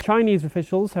Chinese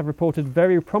officials have reported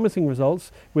very promising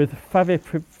results with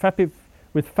Favipiravir.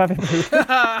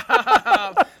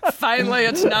 Finally,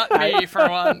 it's not me for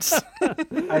once.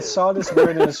 I saw this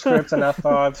word in the script and I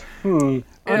thought, will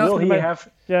he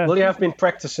have been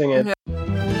practicing it? Yeah.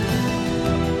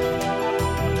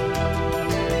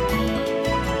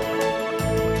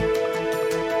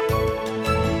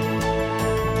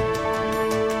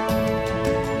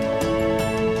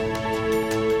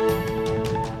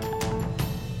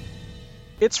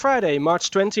 It's Friday, March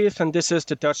 20th, and this is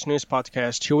the Dutch News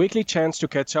Podcast, your weekly chance to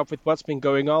catch up with what's been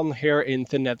going on here in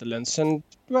the Netherlands. And,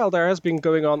 well, there has been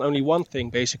going on only one thing,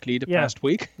 basically, the past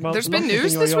week. Well, There's been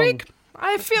news this week?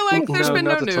 I feel like there's been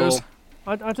no news.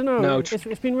 I don't know. No.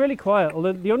 It's been really quiet.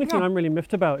 Although the only thing I'm really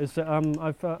miffed about is that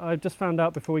I've just found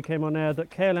out before we came on air that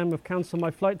KLM have cancelled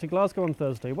my flight to Glasgow on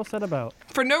Thursday. What's that about?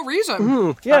 For no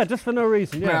reason. Yeah, just for no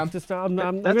reason. Yeah, Yeah. just I'm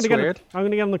That's going to get weird. I'm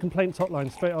going to get on the complaints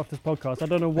hotline straight after this podcast. I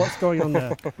don't know what's going on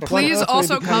there. Please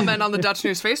also comment on the Dutch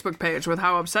News Facebook page with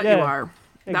how upset you are.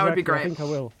 That would be great. I think I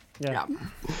will. Yeah.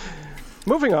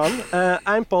 Moving on,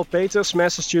 I'm Paul Peters,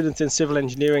 master student in civil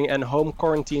engineering and home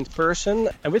quarantined person.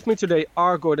 And with me today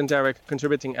are Gordon Derrick,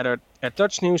 contributing editor at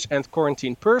Dutch News and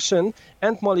quarantined person,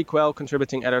 and Molly Quell,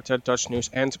 contributing editor at Dutch News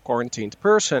and quarantined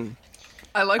person.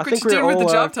 I like what you did with the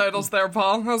job titles there,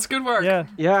 Paul. That's good work.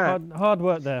 Yeah. Hard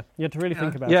work there. You had to really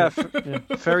think about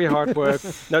it. Very hard work.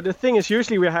 Now, the thing is,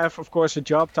 usually we have, of course, a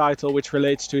job title which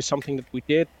relates to something that we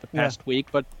did the past week,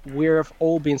 but we've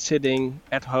all been sitting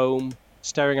at home,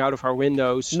 staring out of our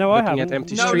windows, looking at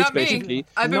empty streets, not me. basically.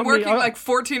 I've been working like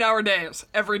 14-hour days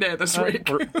every day this week.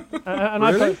 And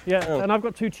Really? I've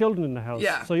got 2 children in the house.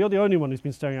 Yeah. So you're the only one who's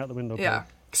been staring out the window. Yeah. Paul.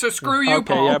 So screw you,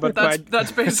 Okay, Paul. yeah, but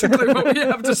that's basically what we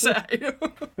have to say.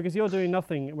 Because you're doing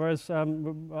nothing, whereas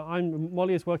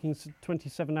Molly is working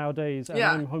 27-hour days, and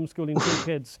I'm homeschooling 2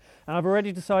 kids. And I've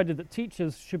already decided that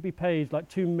teachers should be paid like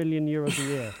 €2 million a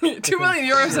year. 2 million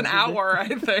euros an hour,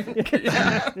 I think.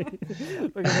 Yeah.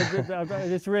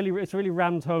 Because it's really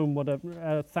rammed home what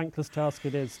a thankless task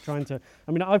it is trying to.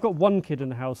 I mean, I've got 1 kid in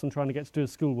the house and trying to get to do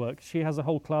his schoolwork. She has a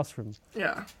whole classroom.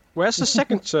 Yeah. Where's the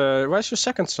second? Where's your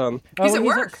second son? He's at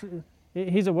work.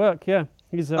 He's at work. Yeah.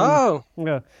 He's Oh.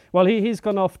 Yeah. Well, he's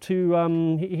gone off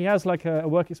to. He has like a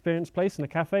work experience place in a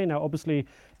cafe. Now, obviously,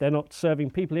 they're not serving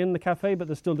people in the cafe, but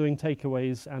they're still doing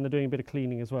takeaways and they're doing a bit of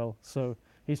cleaning as well. So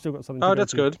he's still got something. Oh, to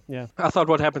that's do. good. Yeah. I thought,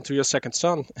 what happened to your second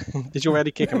son? Did you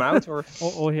already kick him out, or?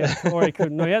 Or he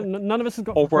could. No, none of us has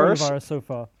got coronavirus so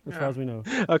far, as far as we know.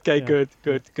 Okay, good.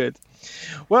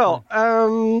 Well,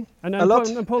 And a lot.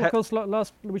 Paul, of course,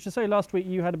 last week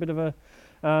you had a bit of a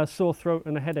sore throat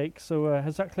and a headache. So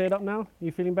has that cleared up now? Are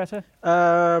you feeling better?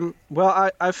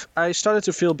 Well, I started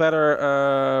to feel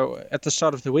better at the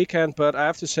start of the weekend, but I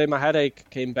have to say my headache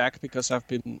came back because I've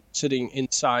been sitting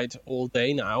inside all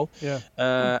day now.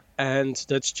 Yeah. And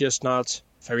that's just not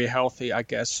very healthy, I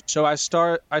guess. So I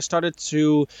started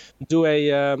to do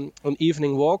an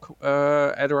evening walk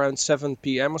at around 7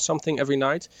 p.m. or something every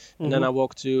night, and then I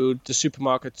walk to the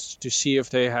supermarket to see if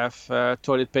they have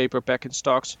toilet paper back in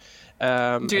stocks.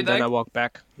 Then I walk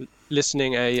back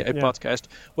listening a podcast.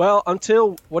 Well,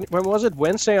 until when was it?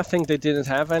 Wednesday, I think they didn't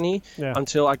have any. Yeah.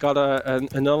 Until I got an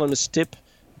anonymous tip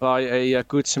by a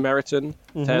good Samaritan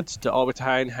that the Albert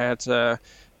Heijn had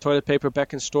toilet paper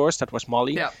back in stores. That was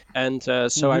Molly. Yeah. And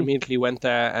so I immediately went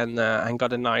there and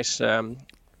got a nice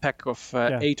pack of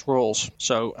 8 rolls.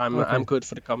 So I'm good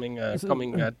for the coming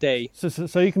day.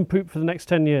 So you can poop for the next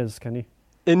 10 years, can you?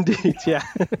 Indeed, yeah.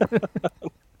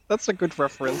 That's a good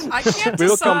reference. I can't We'll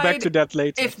decide come back to that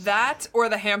later. if that or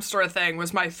the hamster thing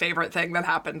was my favorite thing that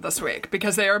happened this week,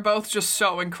 because they are both just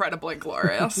so incredibly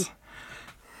glorious.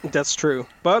 That's true.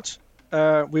 But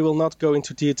we will not go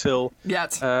into detail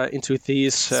yet into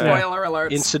these spoiler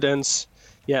alerts incidents.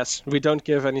 Yes, we don't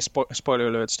give any spoiler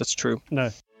alerts. That's true.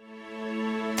 No.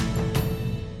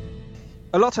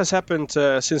 A lot has happened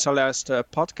since our last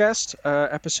podcast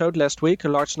episode last week. A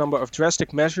large number of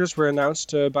drastic measures were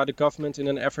announced by the government in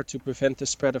an effort to prevent the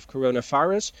spread of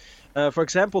coronavirus. For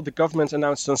example, the government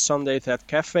announced on Sunday that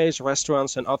cafes,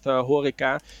 restaurants and other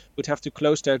horeca would have to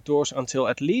close their doors until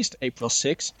at least April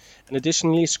 6. And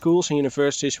additionally, schools and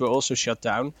universities were also shut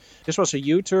down. This was a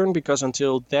U-turn because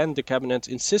until then the cabinet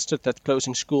insisted that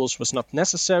closing schools was not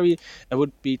necessary and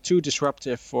would be too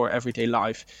disruptive for everyday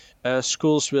life.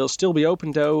 Schools will still be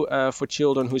open, though, for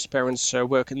children whose parents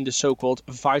work in the so-called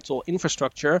vital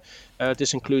infrastructure.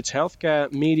 This includes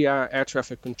healthcare, media, air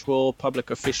traffic control,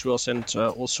 public officials, and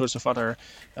all sorts of other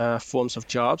forms of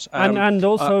jobs. And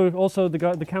also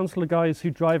the councillor guys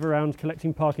who drive around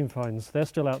collecting parking fines. They're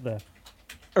still out there.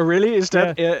 Oh, really? Is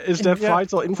that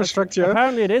vital infrastructure?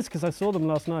 Apparently it is, because I saw them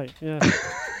last night. Yeah.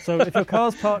 So if your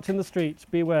car's parked in the street,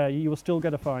 beware, you will still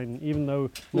get a fine, even though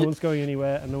no one's going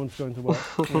anywhere and no one's going to work.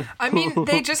 I mean,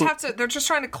 they're just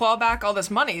trying to claw back all this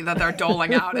money that they're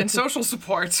doling out in social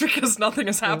supports because nothing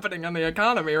is happening in the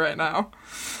economy right now.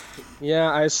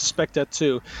 Yeah, I suspect that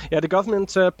too. Yeah, the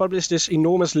government published this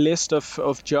enormous list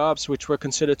of jobs which were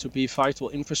considered to be vital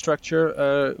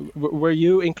infrastructure. Were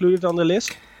you included on the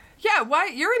list? Yeah, why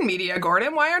you're in media,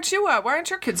 Gordon? Why aren't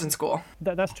your kids in school?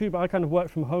 That's true, but I kind of work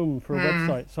from home for a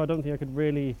website, so I don't think I could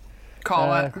really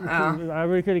Call it. I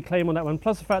really couldn't claim on that one.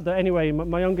 Plus the fact that anyway,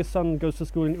 my youngest son goes to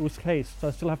school in Oostkeest, so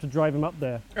I still have to drive him up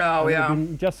there. Oh, and yeah.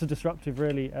 it'd be just as disruptive,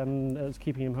 really, and as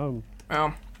keeping him home.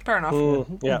 Oh. Fair enough.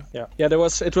 Yeah. It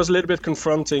was a little bit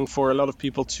confronting for a lot of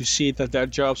people to see that their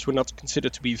jobs were not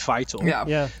considered to be vital.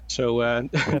 Yeah. So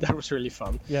that was really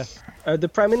fun. Yeah. The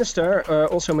Prime Minister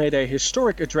also made a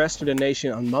historic address to the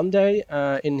nation on Monday.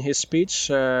 In his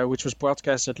speech, which was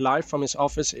broadcasted live from his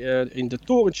office in the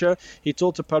Torentje, he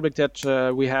told the public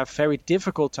that we have very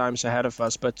difficult times ahead of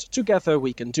us, but together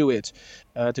we can do it.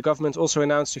 The government also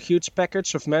announced a huge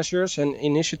package of measures and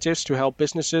initiatives to help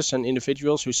businesses and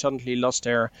individuals who suddenly lost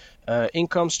their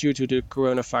incomes due to the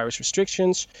coronavirus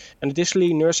restrictions. And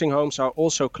additionally, nursing homes are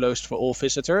also closed for all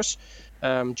visitors.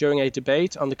 During a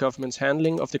debate on the government's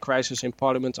handling of the crisis in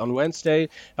Parliament on Wednesday,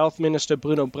 Health Minister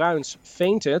Bruno Bruins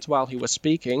fainted while he was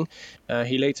speaking.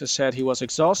 He later said he was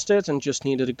exhausted and just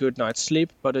needed a good night's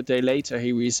sleep, but a day later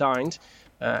he resigned.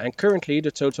 And currently,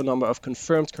 the total number of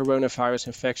confirmed coronavirus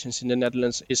infections in the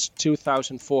Netherlands is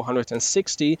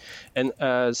 2,460,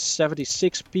 and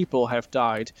 76 people have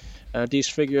died. These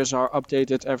figures are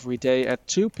updated every day at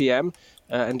 2 p.m.,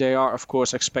 and they are, of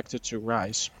course, expected to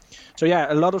rise. So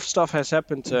yeah, a lot of stuff has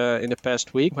happened in the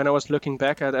past week. When I was looking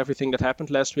back at everything that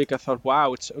happened last week, I thought,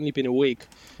 wow, it's only been a week.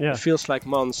 Yeah. It feels like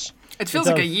months. It feels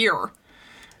like a year.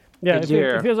 Yeah, It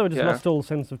feels like we just lost all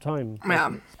sense of time.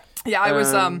 Yeah. Yeah,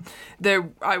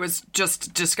 I was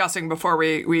just discussing before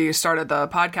we started the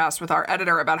podcast with our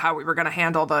editor about how we were going to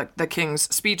handle the King's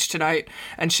speech tonight,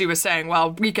 and she was saying,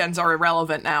 well, weekends are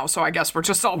irrelevant now, so I guess we're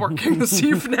just all working this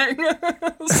evening.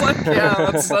 It's like, yeah,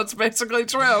 that's basically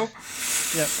true.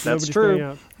 Yeah, that's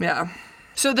true. Yeah.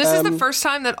 So this is the first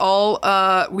time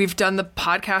that we've done the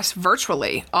podcast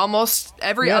virtually. Almost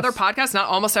every other podcast, not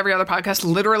almost every other podcast,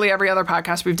 literally every other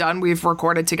podcast we've done, we've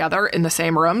recorded together in the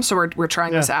same room. So we're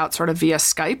trying this out sort of via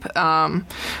Skype.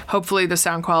 Hopefully the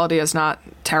sound quality is not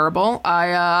terrible.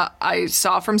 I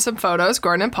saw from some photos,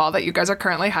 Gordon and Paul, that you guys are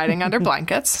currently hiding under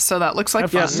blankets. So that looks like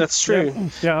fun. Yes, that's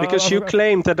true. Yeah, because you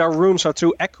claimed that our rooms are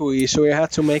too echoey, so we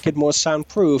had to make it more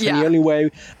soundproof. Yeah. And the only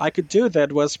way I could do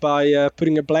that was by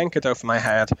putting a blanket over my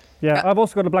head. Yeah, I've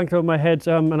also got a blanket over my head,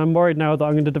 and I'm worried now that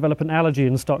I'm going to develop an allergy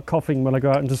and start coughing when I go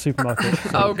out into the supermarket. So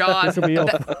oh, God. this will be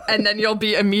awful. And then you'll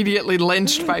be immediately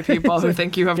lynched by people who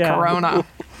think you have corona.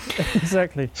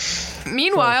 Exactly.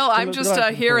 Meanwhile, I'm just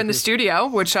here in the studio,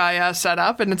 which I set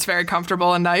up, and it's very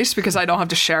comfortable and nice because I don't have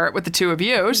to share it with the two of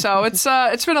you. So it's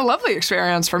been a lovely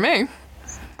experience for me.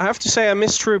 I have to say I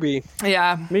miss Truby.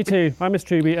 Yeah. Me too. I miss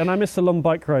Truby, and I miss the long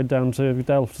bike ride down to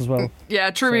Delft as well. Yeah,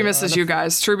 Truby misses you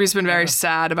guys. Truby's been very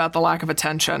sad about the lack of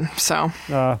attention, so...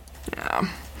 Yeah.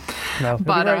 Well,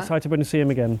 But, I'll be very excited when you see him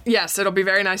again. Yes, it'll be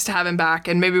very nice to have him back,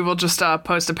 and maybe we'll just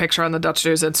post a picture on the Dutch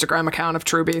News Instagram account of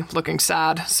Truby looking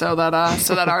sad, so that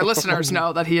our listeners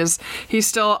know that he's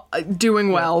still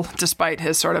doing well despite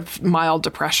his sort of mild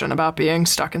depression about being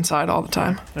stuck inside all the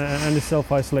time. And his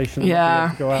self-isolation.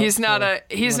 Yeah, he's not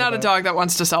a dog that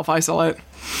wants to self-isolate.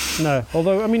 No,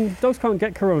 although, I mean, dogs can't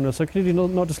get corona, so could you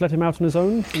not just let him out on his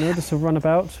own, just to run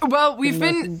about? Well, we've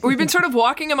been sort of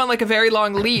walking him on like a very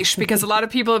long leash because a lot of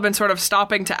people have been sort of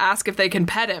stopping to ask if they can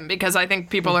pet him because I think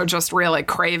people are just really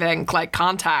craving like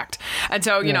contact. And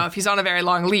so, you know, if he's on a very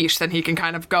long leash, then he can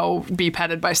kind of go be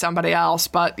petted by somebody else.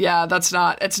 But yeah, it's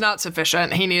not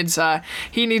sufficient. He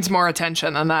needs more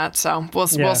attention than that. So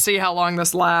we'll see how long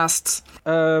this lasts.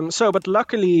 But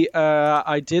luckily,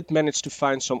 I did manage to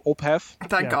find some ophef.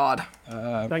 Thank God.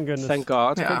 Thank goodness. Thank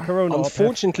God. Yeah. Corona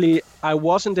Unfortunately, I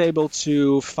wasn't able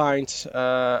to find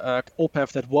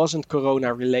ophef that wasn't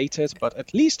corona related, but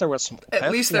at least there was some ophef.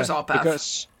 At least there's ophef.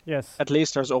 Because Yes. at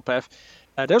least there's ophef.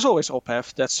 There's always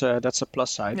ophef. That's a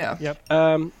plus side. Yeah.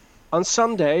 Yep. On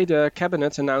Sunday, the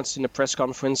cabinet announced in a press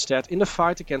conference that in the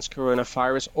fight against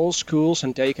coronavirus, all schools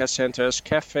and daycare centers,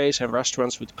 cafes and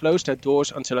restaurants would close their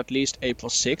doors until at least April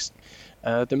 6th.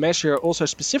 The measure also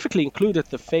specifically included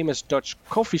the famous Dutch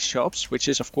coffee shops, which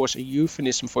is of course a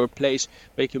euphemism for a place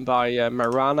where you can buy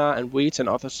marijuana and weed and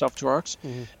other soft drugs.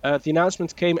 Mm-hmm. The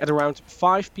announcement came at around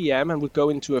 5 p.m. and would go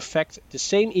into effect the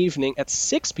same evening at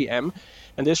 6 p.m.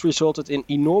 and this resulted in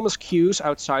enormous queues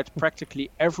outside practically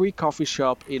every coffee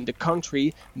shop in the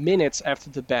country minutes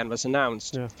after the ban was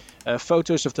announced.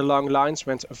 Photos of the long lines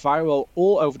went viral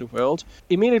all over the world.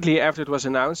 Immediately after it was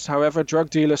announced, however, drug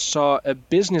dealers saw a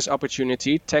business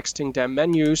opportunity, texting their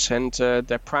menus and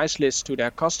their price lists to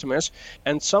their customers,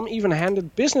 and some even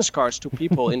handed business cards to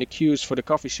people in the queues for the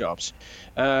coffee shops.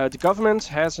 The government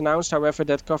has announced, however,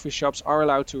 that coffee shops are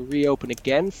allowed to reopen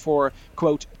again for,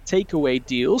 quote, takeaway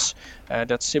deals.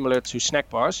 That's similar to snack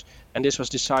bars. And this was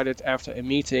decided after a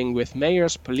meeting with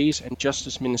mayors, police and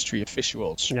justice ministry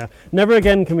officials. Yeah. Never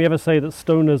again can we ever say that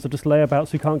stoners are just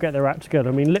layabouts who can't get their act together.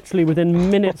 I mean, literally within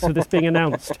minutes of this being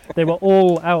announced, they were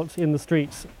all out in the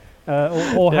streets.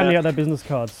 Or handing out their business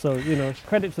cards, so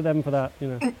credit to them for that.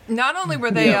 Not only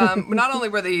were they, not only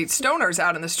were the stoners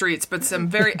out in the streets, but some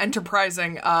very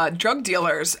enterprising drug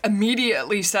dealers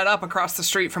immediately set up across the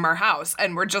street from our house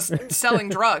and were just selling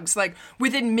drugs. Like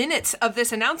within minutes of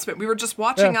this announcement, we were just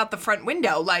watching out the front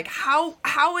window. Like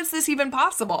how is this even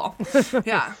possible?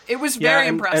 Yeah, it was very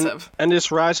impressive. And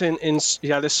this rise in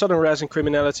this sudden rise in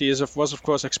criminality was of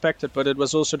course expected, but it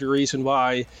was also the reason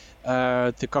why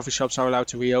the coffee shops are allowed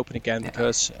to reopen again,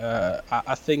 because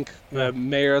I think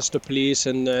mayors, the police,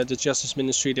 and the justice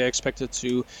ministry, they expected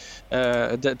to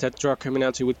that drug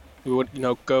criminality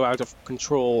would go out of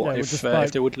control if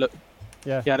they would look.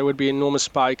 There would be an enormous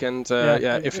spike, and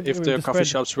if the coffee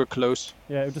shops were closed.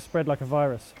 Yeah, it would just spread like a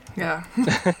virus. Yeah.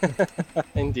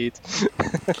 Indeed.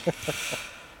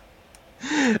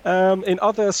 In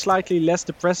other slightly less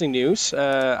depressing news,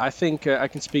 I think I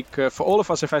can speak for all of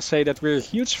us if I say that we're a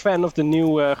huge fan of the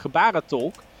new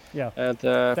Gebarentolk.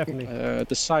 The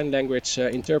sign language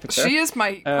interpreter. She is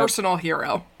my personal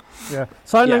hero. Yeah,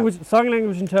 sign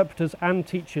language interpreters and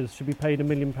teachers should be paid €1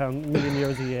 million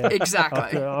a year.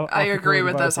 Exactly. I agree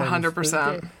with this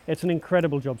 100%. It's an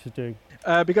incredible job she's doing.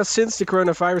 Because since the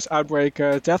coronavirus outbreak,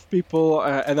 deaf people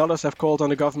and others have called on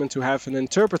the government to have an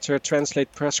interpreter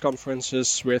translate press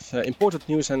conferences with important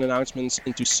news and announcements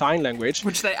into sign language.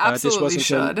 Which they absolutely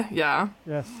should, yeah.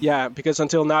 Yes. Yeah, because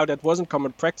until now that wasn't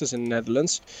common practice in the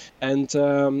Netherlands. And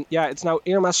it's now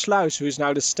Irma Sluis who is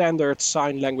now the standard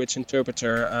sign language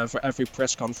interpreter for every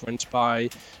press conference by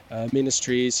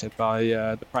ministries and by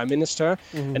the Prime Minister.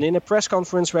 Mm-hmm. And in a press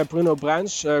conference where Bruno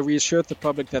Bruins reassured the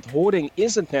public that hoarding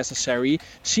isn't necessary,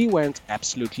 she went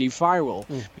absolutely viral.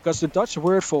 Because the Dutch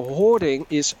word for hoarding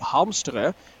is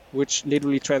hamsteren, which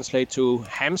literally translates to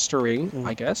hamstering,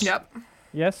 I guess. Yep.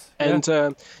 Yes. And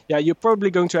you're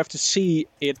probably going to have to see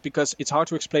it because it's hard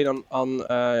to explain on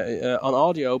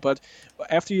audio. But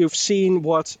after you've seen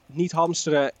what niet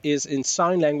hamsteren is in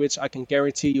sign language, I can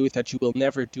guarantee you that you will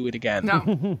never do it again.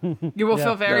 No, you will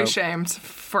feel very shamed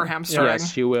for hamstering.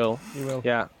 Yes, you will. You will.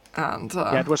 Yeah. And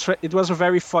it was a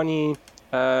very funny.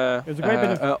 It was a great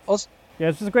bit of.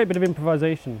 It's just a great bit of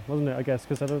improvisation, wasn't it? I guess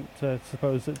because I don't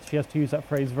suppose that she has to use that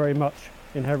phrase very much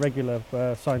in her regular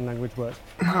sign language work.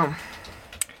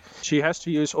 She has to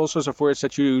use all sorts of words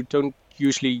that you don't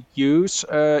usually use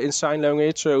in sign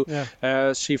language, so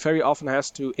she very often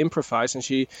has to improvise. And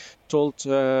she told,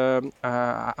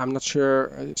 I'm not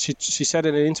sure, she said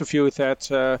in an interview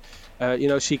that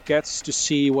she gets to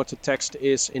see what the text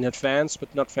is in advance,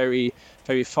 but not very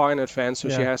far in advance, so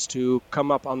she has to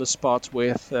come up on the spot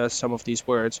with some of these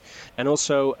words. And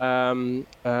also,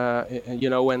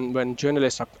 when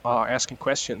journalists are asking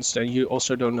questions, then you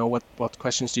also don't know what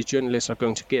questions these journalists are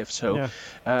going to give. So,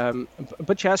 I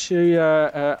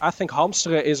think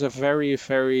hamsteren is a very,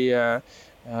 very,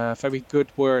 very good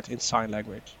word in sign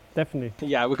language. Definitely.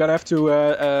 Yeah, we're gonna have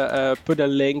to put a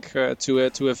link to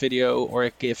a video or a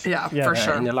GIF. For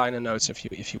sure. In the liner notes if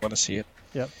you want to see it.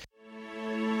 Yep.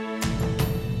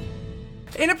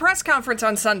 In a press conference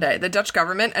on Sunday, the Dutch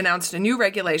government announced new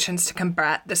regulations to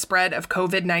combat the spread of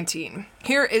COVID-19.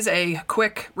 Here is a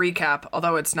quick recap,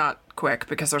 although it's not quick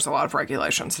because there's a lot of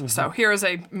regulations. Mm-hmm. So here is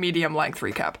a medium-length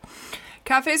recap.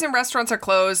 Cafes and restaurants are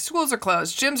closed, schools are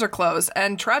closed, gyms are closed,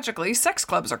 and tragically, sex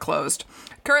clubs are closed.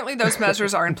 Currently, those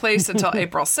measures are in place until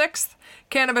April 6th.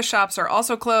 Cannabis shops are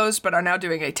also closed, but are now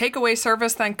doing a takeaway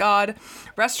service, thank God.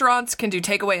 Restaurants can do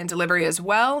takeaway and delivery as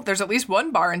well. There's at least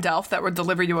one bar in Delft that would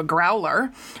deliver you a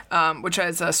growler, which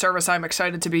is a service I'm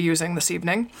excited to be using this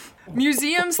evening.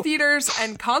 Museums, theaters,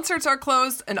 and concerts are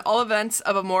closed, and all events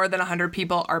of more than 100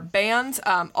 people are banned.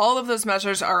 All of those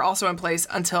measures are also in place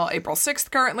until April 6th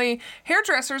currently.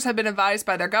 Hairdressers have been advised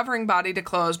by their governing body to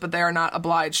close, but they are not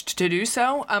obliged to do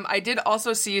so. I did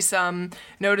also see some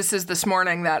notices this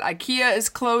morning that IKEA is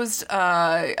closed.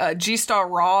 G-Star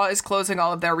Raw is closing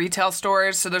all of their retail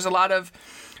stores, so there's a lot of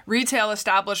retail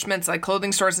establishments like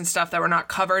clothing stores and stuff that were not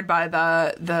covered by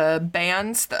the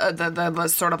bans, the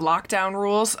sort of lockdown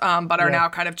rules, but are now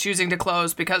kind of choosing to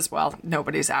close because, well,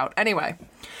 nobody's out anyway.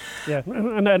 Yeah,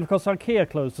 and of course IKEA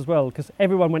closed as well because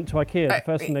everyone went to IKEA, the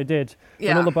first thing they did.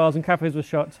 When all the bars and cafes were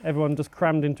shut, everyone just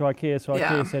crammed into IKEA, so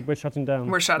IKEA said, we're shutting down.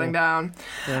 We're shutting down.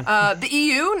 Yeah. The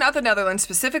EU, not the Netherlands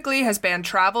specifically, has banned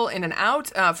travel in and out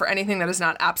for anything that is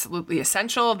not absolutely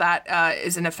essential. That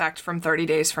is in effect from 30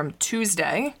 days from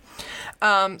Tuesday.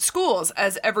 Schools,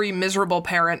 as every miserable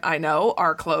parent I know,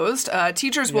 are closed.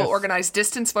 Teachers will organize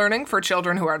distance learning for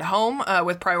children who are at home,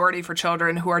 with priority for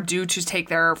children who are due to take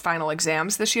their final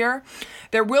exams this year.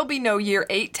 There will be no Year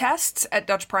 8 tests at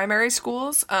Dutch primary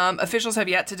schools. Officials have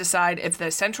yet to decide if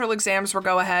the central exams will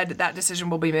go ahead. That decision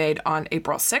will be made on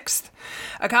April 6th.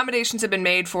 Accommodations have been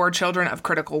made for children of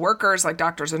critical workers like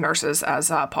doctors and nurses,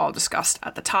 as Paul discussed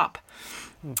at the top.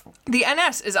 The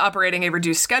NS is operating a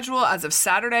reduced schedule as of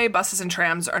Saturday. Buses and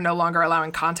trams are no longer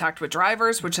allowing contact with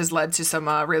drivers, which has led to some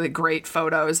really great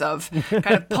photos of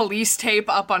kind of police tape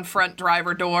up on front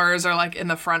driver doors or like in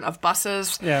the front of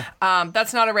buses. Yeah.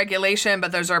 That's not a regulation,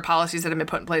 but those are policies that have been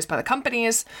put in place by the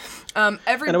companies. And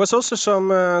there was also some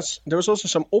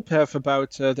ophef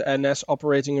about the NS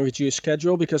operating a reduced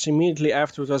schedule because immediately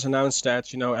after it was announced that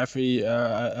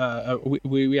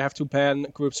we have to ban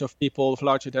groups of people of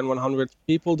larger than 100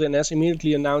 people, the NS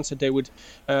immediately announced that they would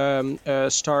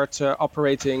start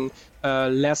operating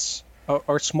less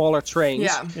or smaller trains.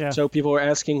 Yeah. So people were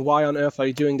asking, why on earth are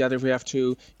you doing that if we have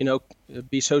to,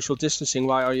 be social distancing?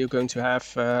 Why are you going to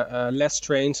have less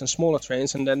trains and smaller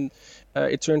trains? And then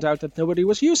it turned out that nobody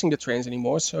was using the trains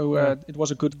anymore. So it was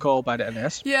a good call by the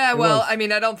NS. Yeah, well, I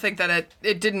mean, I don't think that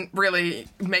it didn't really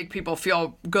make people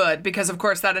feel good because, of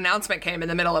course, that announcement came in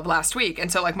the middle of last week. And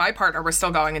so, like, my partner was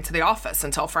still going into the office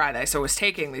until Friday. So was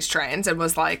taking these trains and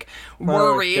was, like,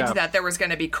 worried that there was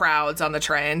going to be crowds on the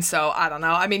train. So I don't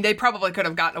know. I mean, they probably could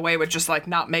have gotten away with just, like,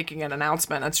 not making an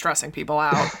announcement and stressing people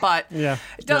out. But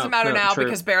it doesn't matter now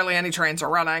because barely any trains are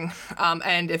running.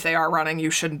 And if they are running, you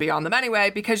shouldn't be on them anyway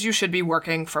because you should be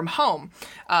working from home.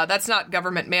 That's not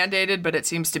government mandated, but it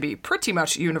seems to be pretty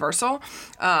much universal.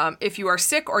 If you are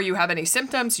sick or you have any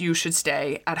symptoms, you should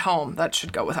stay at home. That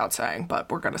should go without saying,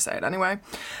 but we're going to say it anyway.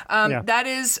 That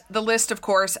is the list, of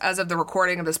course, as of the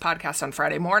recording of this podcast on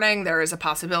Friday morning. There is a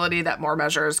possibility that more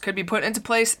measures could be put into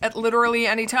place at literally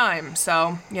any time.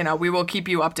 So, we will keep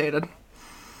you updated.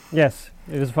 Yes,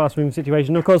 it is a fast-moving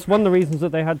situation. Of course, one of the reasons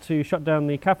that they had to shut down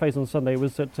the cafes on Sunday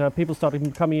was that people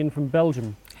started coming in from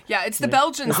Belgium. Yeah, it's the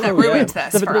Belgians that ruined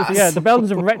this for us. Yeah, the Belgians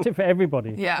have wrecked it for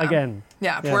everybody. Again.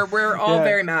 Yeah. We're all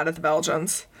very mad at the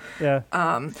Belgians. Yeah.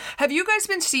 Have you guys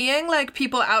been seeing like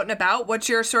people out and about? What's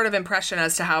your sort of impression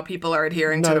as to how people are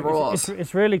adhering to the rules?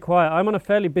 It's really quiet. I'm on a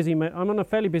fairly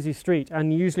busy street,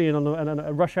 and usually on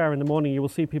a rush hour in the morning, you will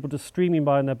see people just streaming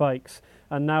by on their bikes.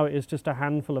 And now it is just a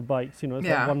handful of bikes. It's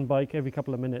like one bike every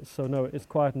couple of minutes. So no, it's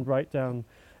quiet and right down.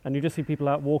 And you just see people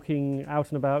out walking out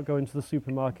and about, going to the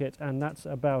supermarket, and that's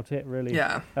about it, really.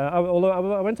 Yeah. Although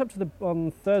I went up to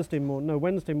on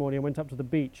Wednesday morning, I went up to the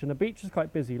beach, and the beach is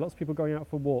quite busy. Lots of people going out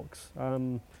for walks,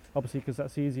 obviously because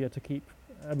that's easier to keep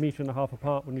 1.5 meters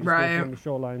apart when you just walk on the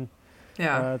shoreline.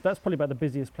 Yeah. That's probably about the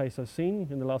busiest place I've seen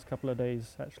in the last couple of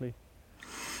days, actually.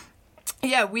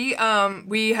 Yeah, we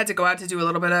had to go out to do a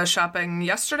little bit of shopping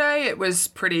yesterday. It was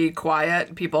pretty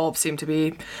quiet. People seem to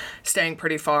be staying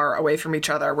pretty far away from each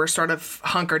other. We're sort of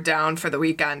hunkered down for the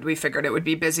weekend. We figured it would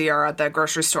be busier at the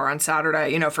grocery store on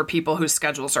Saturday, for people whose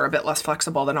schedules are a bit less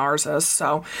flexible than ours is.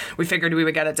 So we figured we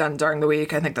would get it done during the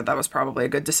week. I think that was probably a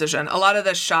good decision. A lot of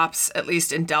the shops, at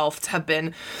least in Delft, have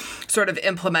been sort of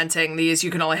implementing these you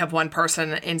can only have one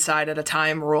person inside at a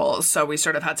time rules. So we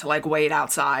sort of had to like wait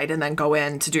outside and then go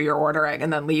in to do your ordering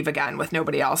and then leave again with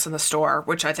nobody else in the store,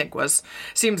 which I think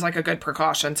seems like a good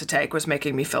precaution to take, was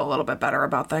making me feel a little bit better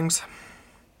about things.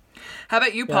 How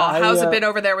about you, Paul? How's it been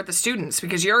over there with the students?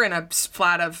 Because you're in a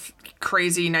flat of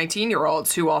crazy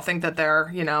 19-year-olds who all think that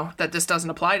they're, that this doesn't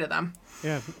apply to them.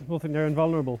 Yeah, people think they're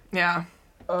invulnerable. Yeah.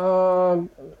 Well,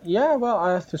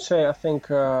 I have to say, I think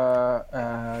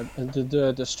the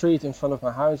street in front of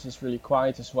my house is really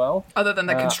quiet as well. Other than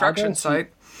the construction site.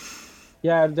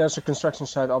 Yeah, there's a construction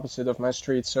site opposite of my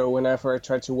street, so whenever I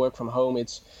try to work from home,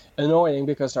 it's annoying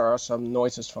because there are some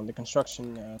noises from the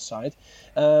construction site.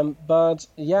 But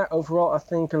yeah, overall, I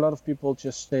think a lot of people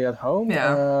just stay at home.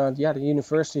 Yeah. The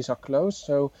universities are closed,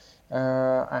 so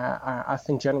I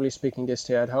think generally speaking they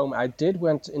stay at home. I did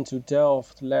went into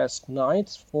Delft last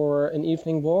night for an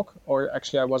evening walk, or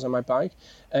actually I was on my bike,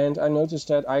 and I noticed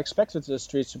that I expected the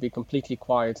streets to be completely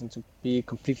quiet and to be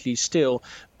completely still,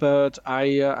 but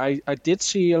I did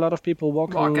see a lot of people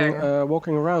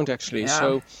walking around actually. Yeah.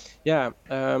 So yeah,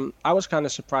 I was kind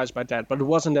of surprised by that, but it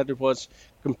wasn't that it was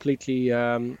completely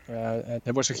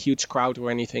there was a huge crowd or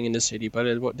anything in the city,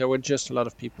 but there were just a lot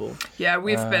of people. Yeah,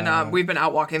 we've been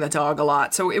out walking the dog a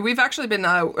lot, so we've actually been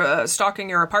stalking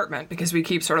your apartment because we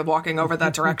keep sort of walking over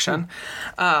that direction,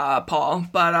 Paul.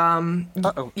 But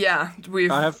yeah,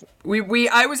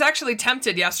 I was actually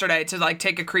tempted yesterday to like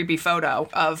take a creepy photo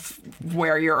of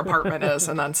where your apartment is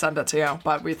and then send it to you,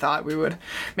 but we thought we would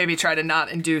maybe try to not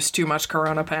induce too much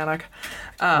corona panic.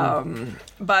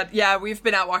 But yeah, we've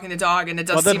been out walking the dog, and it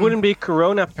does. Well, that wouldn't be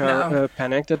corona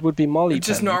panic. That would be Molly.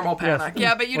 Just panic. Normal panic. Yes.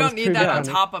 Yeah, but you don't need that on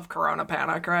top of corona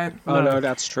panic, right? Oh no,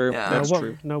 that's true. Yeah. That's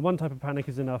true. No, one type of panic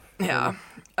is enough. Yeah.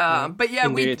 But yeah,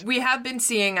 Indeed. we have been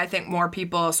seeing, I think, more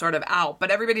people sort of out,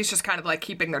 but everybody's just kind of like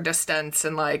keeping their distance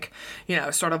and like, you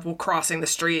know, sort of crossing the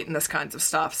street and this kinds of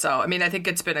stuff. So, I mean, I think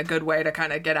it's been a good way to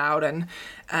kind of get out and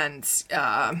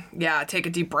take a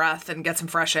deep breath and get some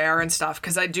fresh air and stuff.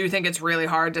 Because I do think it's really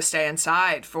hard to stay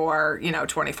inside for,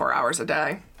 24 hours a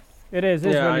day. It is.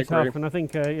 It's really I agree. tough, and I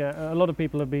think a lot of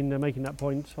people have been making that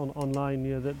point online.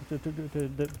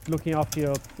 That looking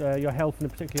after your health, and in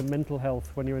particular mental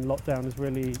health, when you're in lockdown, is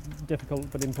really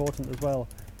difficult but important as well.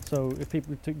 So if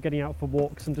people getting out for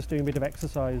walks and just doing a bit of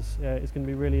exercise is going to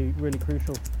be really, really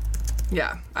crucial.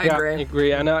 Yeah, I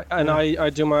agree. And I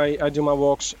do my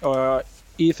walks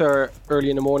either early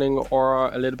in the morning or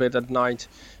a little bit at night,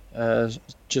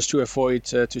 just to avoid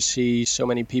to see so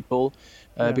many people.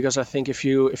 Because I think if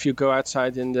you go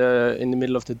outside in the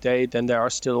middle of the day, then there are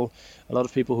still a lot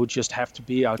of people who just have to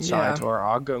be outside or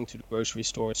are going to the grocery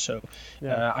store. So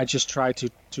I just try to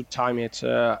time it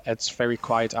at very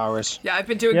quiet hours. Yeah, I've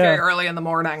been doing very early in the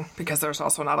morning because there's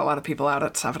also not a lot of people out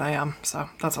at 7 a.m. So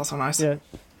that's also nice. Yeah.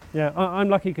 Yeah, I'm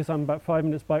lucky because I'm about 5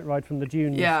 minutes bike ride from the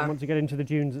dunes. Yeah. And once you get into the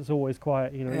dunes, it's always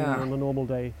quiet, even on a normal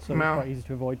day. So it's quite easy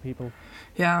to avoid people.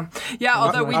 Yeah. Yeah,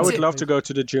 although I would love to go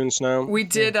to the dunes now. We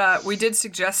did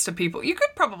suggest to people, you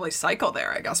could probably cycle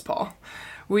there, I guess, Paul.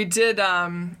 We did,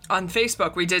 on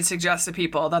Facebook, we did suggest to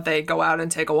people that they go out and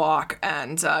take a walk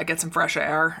and get some fresh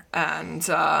air, and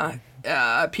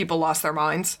people lost their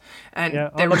minds, and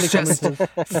there was just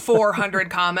 400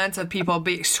 comments of people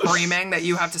screaming that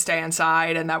you have to stay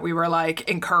inside, and that we were like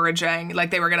encouraging, like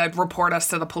they were going to report us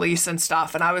to the police and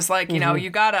stuff. And I was like, you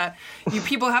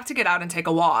people have to get out and take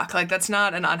a walk. Like that's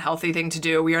not an unhealthy thing to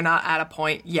do. We are not at a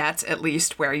point yet, at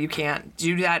least, where you can't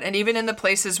do that. And even in the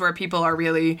places where people are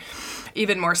really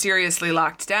even more seriously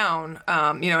locked down,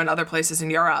 in other places in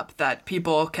Europe, that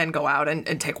people can go out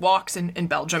and take walks. In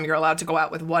Belgium, you're allowed to go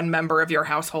out with one member of your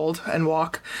household and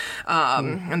walk.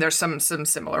 And there's some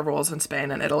similar rules in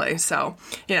Spain and Italy. So,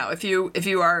 if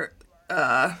you are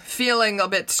feeling a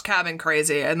bit cabin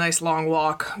crazy, a nice long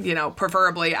walk,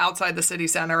 preferably outside the city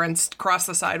center and cross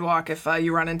the sidewalk if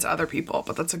you run into other people.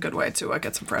 But that's a good way to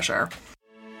get some fresh air.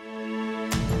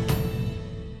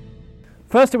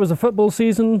 First it was a football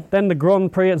season, then the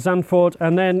Grand Prix at Zandvoort,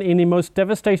 and then in the most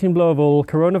devastating blow of all,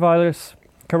 coronavirus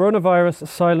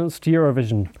silenced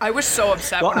Eurovision. I was so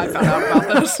upset when I found out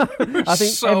about this. I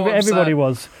think everybody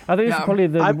was. I think this is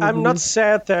probably I'm not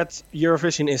sad that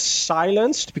Eurovision is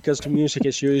silenced, because the music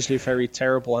is usually very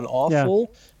terrible and awful.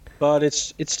 Yeah. But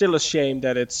it's still a shame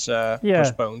that it's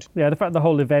postponed. Yeah, the fact the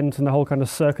whole event and the whole kind of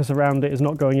circus around it is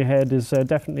not going ahead is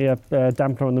definitely a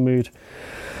dampener on the mood.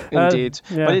 Indeed.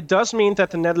 But it does mean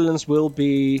that the Netherlands will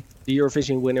be the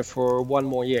Eurovision winner for one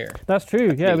more year. That's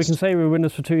true. Yeah, we can say we're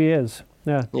winners for 2 years.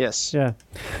 Yeah. Yes. Yeah.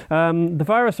 The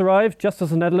virus arrived just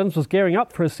as the Netherlands was gearing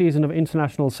up for a season of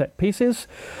international set pieces.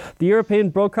 The European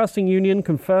Broadcasting Union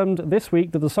confirmed this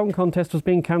week that the song contest was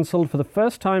being cancelled for the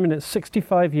first time in its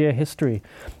 65-year history.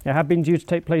 It had been due to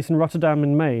take place in Rotterdam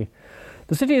in May.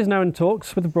 The city is now in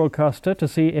talks with the broadcaster to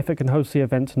see if it can host the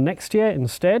event next year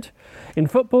instead. In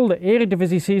football, the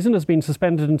Eredivisie season has been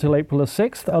suspended until April the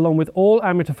 6th, along with all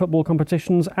amateur football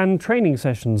competitions and training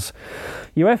sessions.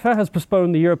 UEFA has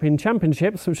postponed the European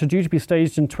Championships, which are due to be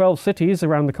staged in 12 cities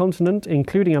around the continent,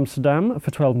 including Amsterdam,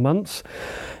 for 12 months.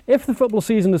 If the football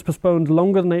season is postponed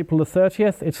longer than April the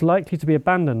 30th, it's likely to be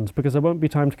abandoned because there won't be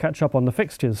time to catch up on the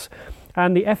fixtures.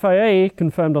 And the FIA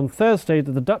confirmed on Thursday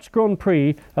that the Dutch Grand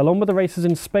Prix, along with the races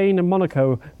in Spain and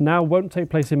Monaco, now won't take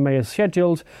place in May as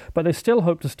scheduled, but they still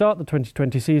hope to start the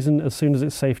 2020 season as soon as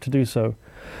it's safe to do so.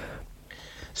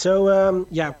 So,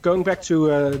 going back to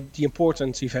the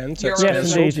important event,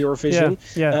 Eurovision.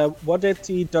 Eurovision. What did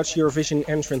the Dutch Eurovision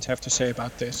entrant have to say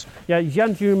about this? Yeah,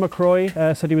 Jan-Hugh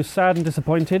McCroy said he was sad and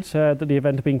disappointed that the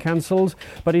event had been cancelled,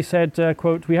 but he said,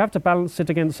 quote, "We have to balance it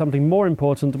against something more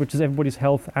important, which is everybody's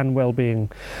health and well-being."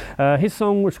 His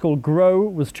song, which is called Grow,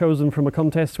 was chosen from a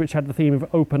contest which had the theme of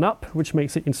Open Up, which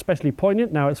makes it especially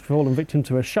poignant. Now it's fallen victim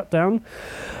to a shutdown.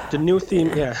 The new theme,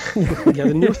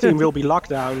 the new theme will be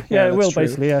lockdown. Yeah, it will,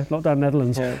 basically, lockdown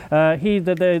Netherlands. Yeah.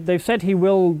 They've said he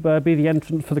will be the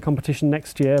entrant for the competition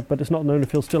next year, but it's not known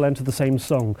if he'll still enter the same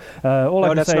song.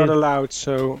 That's not allowed,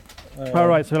 so... All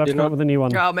right, so we'll have to come up with a new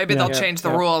one. Oh, maybe they'll change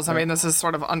the rules. I mean, this is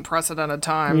sort of unprecedented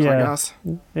times, I guess.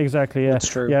 Exactly, yeah. That's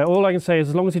true. Yeah, all I can say is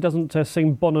as long as he doesn't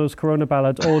sing Bono's Corona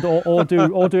Ballad or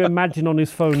do Imagine on his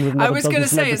phone with I was going to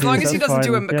say, as long as he doesn't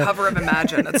do a cover of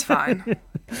Imagine, it's fine.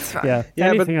 It's fine. Yeah,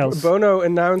 anything else. Bono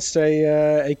announced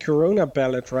a Corona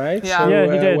Ballad, right? Yeah,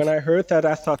 so, he did. When I heard that,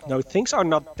 I thought, no, things are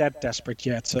not that desperate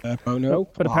yet, Bono.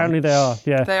 But apparently they are,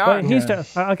 yeah. They are.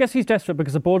 But I guess he's desperate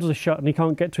because the borders are shut and he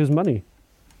can't get to his money.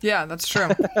 Yeah, that's true.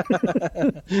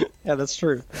 Yeah, that's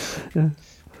true. Yeah.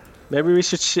 Maybe we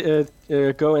should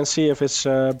go and see if his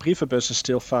brievenbus is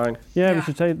still fine. Yeah, we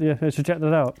should check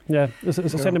that out. Yeah,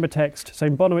 send him a text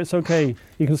saying, "Bono, it's okay.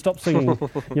 You can stop singing.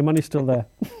 Your money's still there."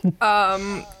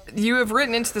 You have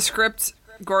written into the script,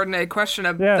 Gordon, a question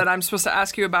that I'm supposed to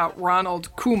ask you about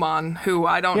Ronald Koeman, who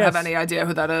I don't have any idea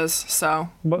who that is. So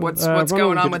what's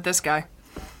going on with this guy?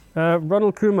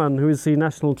 Ronald Koeman, who is the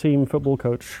national team football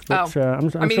coach. Which, I'm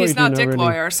sure he's not Dick really.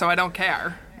 Lawyer, so I don't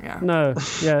care. Yeah. No,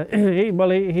 yeah. He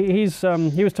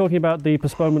was talking about the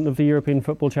postponement of the European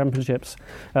Football Championships.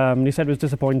 He said it was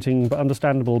disappointing but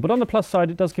understandable. But on the plus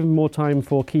side, it does give him more time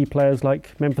for key players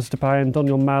like Memphis Depay and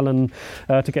Donyell Malen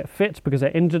to get fit because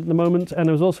they're injured at the moment. And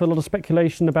there was also a lot of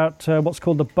speculation about what's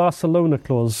called the Barcelona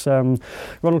clause.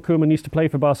 Ronald Koeman used to play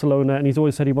for Barcelona, and he's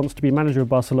always said he wants to be manager of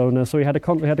Barcelona. So he had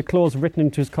a clause written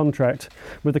into his contract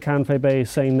with the CanFB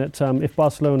saying that if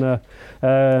Barcelona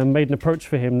made an approach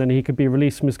for him, then he could be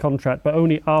released from his contract, but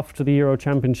only after the Euro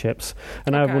Championships.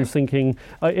 And now everyone's thinking,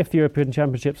 if the European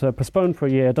Championships are postponed for a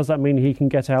year, does that mean he can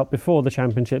get out before the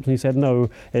Championships? And he said, no,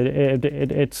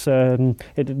 the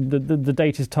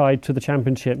date is tied to the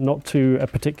Championship, not to a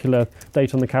particular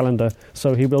date on the calendar.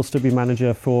 So he will still be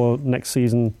manager for next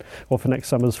season or for next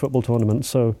summer's football tournament.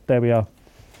 So there we are.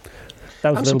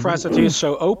 I'm surprised that he is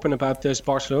so open about this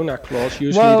Barcelona clause.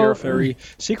 Usually they're very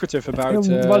secretive about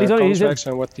contracts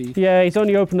and what the... Yeah, he's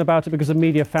only open about it because the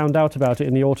media found out about it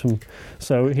in the autumn.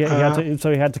 So he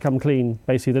had to come clean,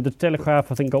 basically. The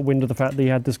Telegraaf, I think, got wind of the fact that he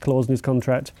had this clause in his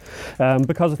contract.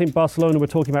 Because I think Barcelona were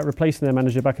talking about replacing their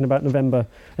manager back in about November,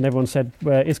 and everyone said,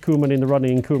 is Koeman in the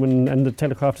running? And the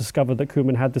Telegraaf discovered that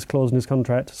Koeman had this clause in his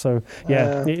contract. So,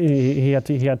 he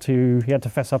had to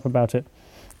fess up about it.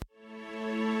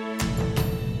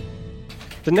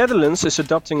 The Netherlands is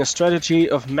adopting a strategy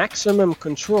of maximum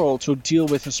control to deal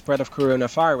with the spread of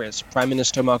coronavirus, Prime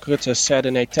Minister Mark Rutte said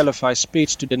in a televised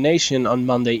speech to the nation on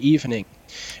Monday evening.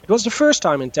 It was the first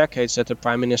time in decades that the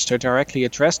Prime Minister directly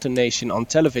addressed the nation on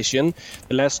television.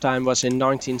 The last time was in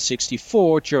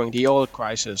 1964 during the oil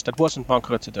crisis. That wasn't Mark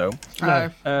Rutte, though.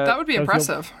 That would be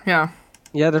impressive. Yeah,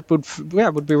 that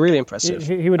would be really impressive.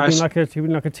 He would have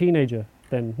been like a teenager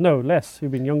then. No, less. He'd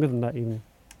been younger than that even.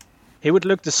 He would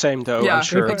look the same, though, yeah, I'm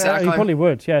sure. Exactly. He probably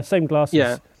would, yeah, same glasses.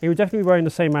 Yeah. He would definitely be wearing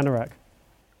the same anorak.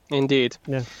 Indeed.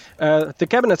 Yeah. The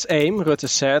cabinet's aim, Rutte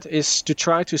said, is to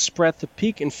try to spread the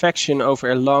peak infection over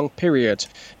a long period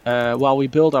while we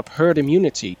build up herd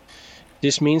immunity.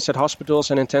 This means that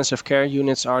hospitals and intensive care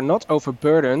units are not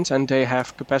overburdened and they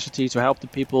have capacity to help the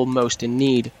people most in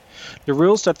need. The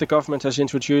rules that the government has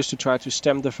introduced to try to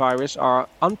stem the virus are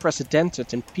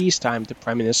unprecedented in peacetime, the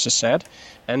Prime Minister said.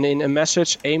 And in a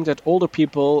message aimed at older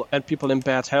people and people in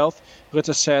bad health,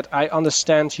 Rutte said, "I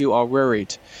understand you are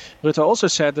worried." Rutte also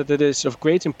said that it is of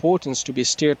great importance to be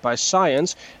steered by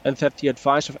science and that the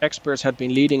advice of experts had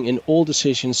been leading in all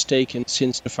decisions taken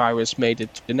since the virus made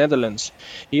it to the Netherlands.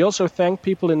 He also thanked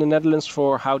people in the Netherlands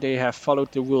for how they have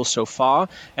followed the rules so far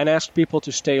and asked people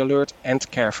to stay alert and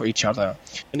care for each other.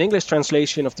 An English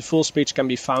translation of the full speech can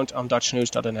be found on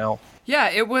DutchNews.nl. Yeah,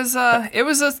 it was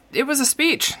a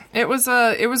speech. It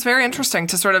was very interesting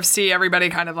to sort of see everybody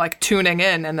kind of like tuning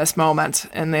in this moment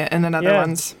in the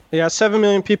Netherlands. Yeah, 7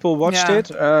 million people watched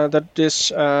it. Or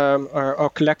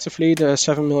collectively, the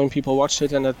 7 million people watched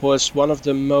it, and it was one of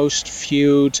the most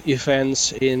viewed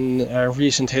events in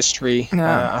recent history.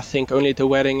 Yeah. I think only the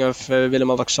wedding of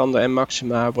Willem-Alexander and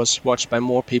Maxima was watched by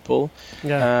more people,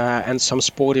 and some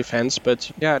sport events.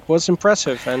 But yeah, it was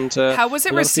impressive. And how was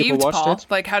it received, Paul?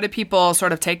 Like, how did people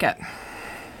sort of take it?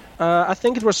 I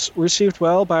think it was received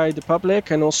well by the public,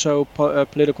 and also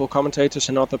political commentators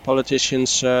and other politicians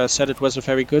said it was a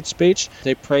very good speech.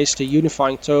 They praised the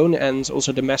unifying tone and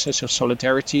also the message of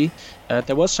solidarity.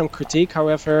 There was some critique,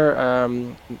 however,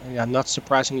 not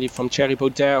surprisingly, from Thierry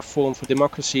Baudet of Forum for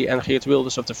Democracy and Geert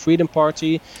Wilders of the Freedom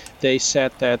Party. They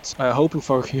said that hoping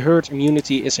for herd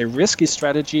immunity is a risky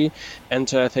strategy, and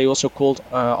they also called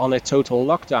on a total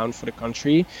lockdown for the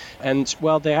country. And,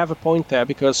 well, they have a point there,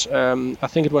 because I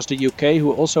think it was the UK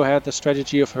who also had the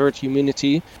strategy of herd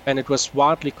immunity, and it was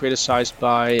widely criticized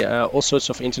by all sorts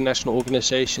of international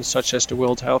organizations such as the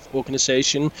World Health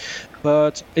Organization.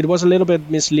 But it was a little bit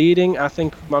misleading. I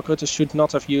think Mark Rutte should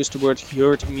not have used the word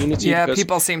herd immunity. Yeah,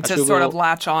 people seem to sort of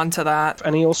latch on to that.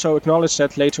 And he also acknowledged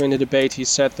that later in the debate. He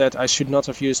said that I should not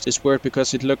have used this word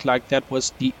because it looked like that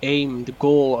was the aim, the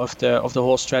goal of the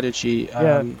whole strategy.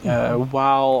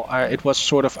 While it was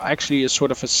sort of actually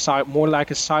more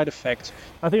like a side effect.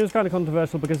 I think it was kind of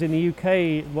controversial because in the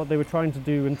UK, what they were trying to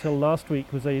do until last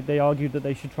week was they argued that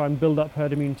they should try and build up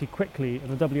herd immunity quickly,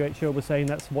 and the WHO was saying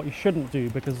that's what you shouldn't do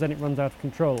because then it runs out of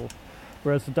control.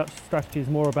 Whereas the Dutch strategy is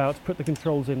more about put the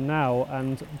controls in now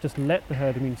and just let the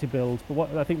herd immunity build. But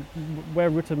what I think where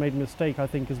Rutte made a mistake, I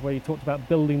think, is where he talked about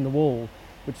building the wall,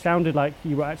 which sounded like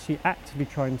you were actually actively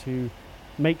trying to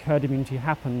make herd immunity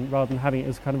happen rather than having it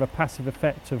as kind of a passive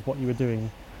effect of what you were doing.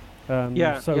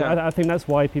 I think that's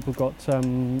why people got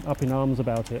up in arms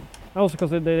about it. Also because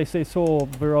they saw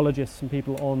virologists and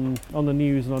people on the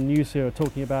news and on News Here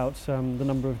talking about the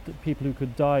number of people who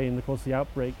could die in the course of the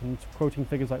outbreak and quoting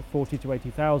figures like 40 to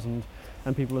 80,000.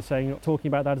 And people are talking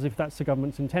about that as if that's the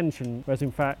government's intention, whereas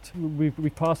in fact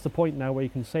we've passed the point now where you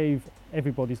can save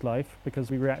everybody's life because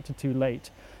we reacted too late,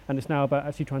 and it's now about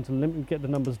actually trying to get the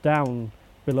numbers down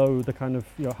below the kind of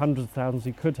hundreds of thousands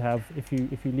you could have if you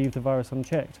leave the virus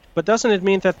unchecked. But doesn't it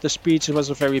mean that the speech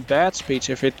was a very bad speech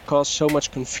if it caused so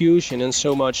much confusion and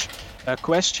so much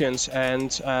questions and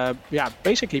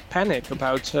basically panic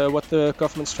about what the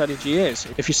government strategy is?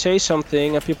 If you say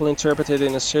something and people interpret it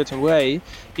in a certain way,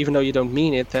 even though you don't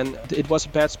mean it, then it was a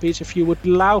bad speech if you would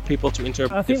allow people to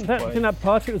interpret it. I think that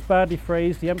part of it was badly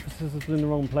phrased. The emphasis was in the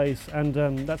wrong place, and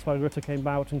that's why Rutte came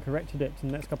out and corrected it in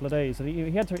the next couple of days. And he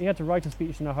had to write a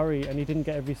speech in a hurry, and he didn't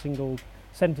get every single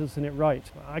sentence in it right.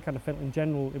 I kind of felt in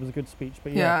general it was a good speech,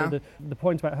 but the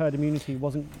point about herd immunity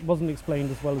wasn't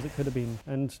explained as well as it could have been,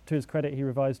 and to his credit he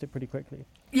revised it pretty quickly.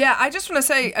 Yeah, I just want to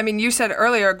say, I mean, you said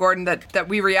earlier, Gordon, that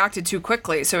we reacted too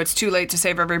quickly, so it's too late to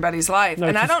save everybody's life. No,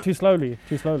 and too slowly.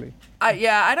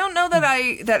 I don't know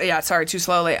too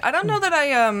slowly. I don't know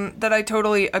that I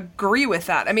totally agree with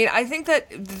that. I mean, I think that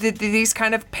these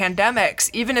kind of pandemics,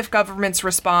 even if governments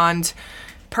respond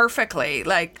perfectly,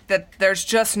 like that there's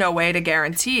just no way to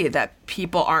guarantee that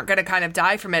people aren't going to kind of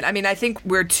die from it. I mean, I think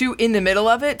we're too in the middle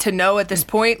of it to know at this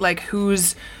point, like,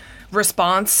 whose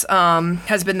response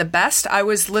has been the best. I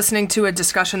was listening to a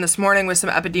discussion this morning with some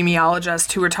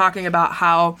epidemiologists who were talking about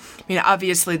how,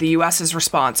 obviously the U.S.'s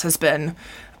response has been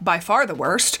by far the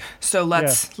worst. So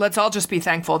let's all just be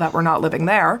thankful that we're not living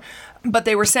there. But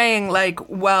they were saying, like,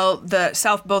 well,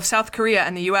 both South Korea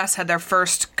and the U.S. had their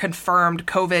first confirmed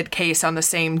COVID case on the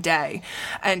same day.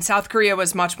 And South Korea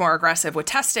was much more aggressive with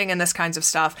testing and this kinds of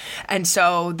stuff. And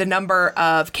so the number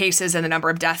of cases and the number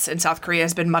of deaths in South Korea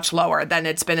has been much lower than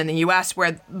it's been in the U.S.,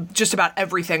 where just about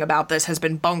everything about this has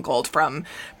been bungled, from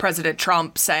President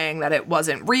Trump saying that it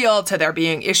wasn't real to there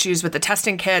being issues with the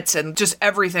testing kits, and just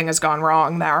everything has gone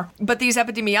wrong there. But these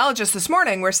epidemiologists this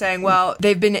morning were saying, well,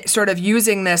 they've been sort of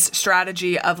using this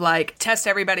strategy of, like, test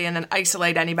everybody and then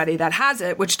isolate anybody that has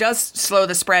it, which does slow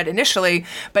the spread initially.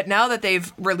 But now that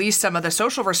they've released some of the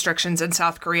social restrictions in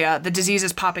South Korea, the disease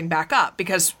is popping back up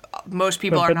because most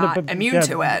people are not immune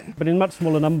to it. But in much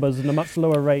smaller numbers and a much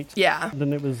lower rate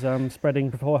than it was spreading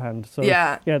beforehand. So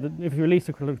if you release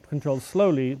the controls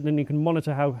slowly, then you can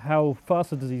monitor how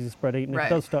fast the disease is spreading. And if it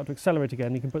does start to accelerate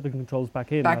again, you can put the controls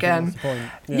back in. That's the point.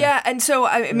 And so,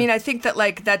 I mean, I think that,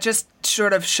 like, that just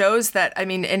sort of shows that, I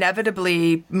mean,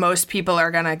 inevitably most people are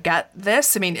going to get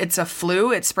this. I mean, it's a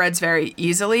flu. It spreads very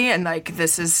easily. And, like,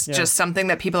 this is just something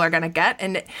that people are going to get.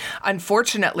 And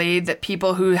unfortunately, that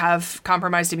people who have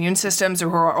compromised immune systems or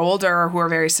who are older or who are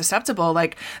very susceptible,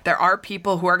 like, there are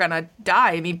people who are going to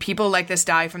die. I mean, people like this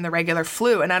die from the regular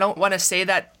flu. And I don't want to say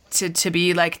that to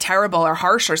be, like, terrible or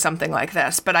harsh or something like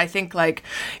this. But I think, like,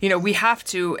 we have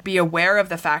to be aware of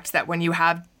the fact that when you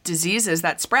have diseases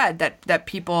that spread, that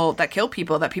kill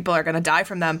people, that people are going to die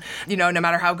from them, no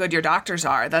matter how good your doctors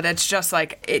are, that it's just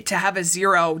like to have a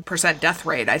 0% death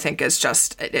rate, I think is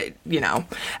just,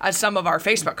 as some of our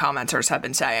Facebook commenters have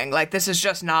been saying, like, this is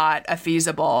just not a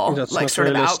feasible, sort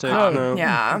of outcome. No.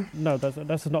 Yeah. No,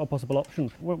 that's not a possible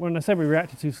option. When I say we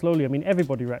reacted too slowly, I mean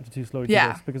everybody reacted too slowly to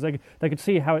this, because they could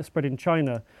see how it spread in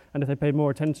China, and if they paid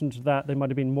more attention to that, they might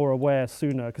have been more aware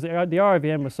sooner. Because the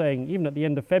RIVM was saying, even at the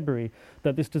end of February,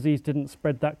 that this disease didn't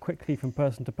spread that quickly from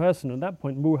person to person. At that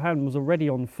point, Wuhan was already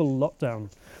on full lockdown.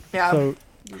 Yeah. So,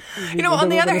 on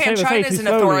the other hand, China is an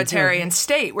authoritarian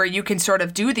state where you can sort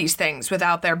of do these things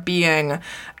without there being,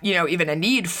 even a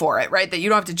need for it, right? That you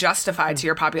don't have to justify to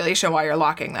your population why you're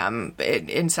locking them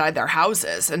inside their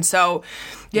houses. And so,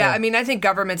 I mean, I think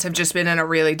governments have just been in a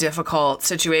really difficult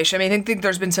situation. I mean, I think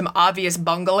there's been some obvious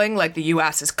bungling, like the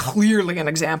U.S. is clearly an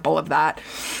example of that.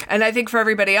 And I think for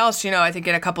everybody else, I think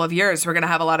in a couple of years, we're going to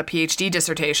have a lot of PhD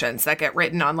dissertations that get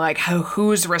written on like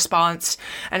whose response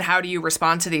and how do you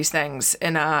respond to these things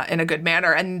in a good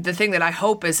manner. And the thing that I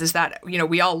hope is that,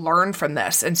 we all learn from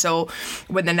this. And so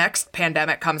when the next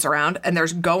pandemic comes around, and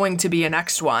there's going to be a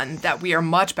next one, that we are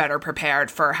much better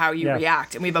prepared for how you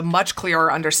react. And we have a much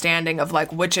clearer understanding of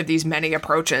like which of these many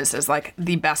approaches is like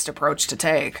the best approach to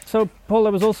take. So, Paul,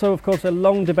 there was also, of course, a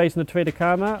long debate in the Tweede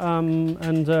Kamer,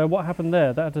 and what happened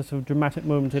there? That had a sort of dramatic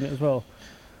moment in it as well.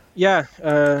 Yeah,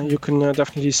 you can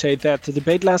definitely say that. The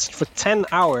debate lasted for 10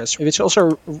 hours, which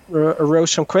also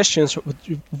arose some questions.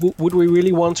 Would we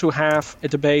really want to have a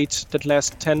debate that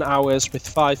lasts 10 hours with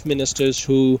 5 ministers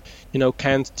who,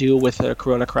 can't deal with the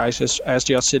corona crisis as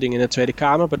they are sitting in the Tweede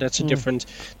Kamer? But that's a different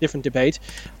debate.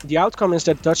 The outcome is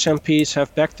that Dutch MPs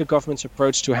have backed the government's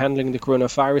approach to handling the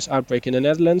coronavirus outbreak in the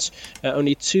Netherlands.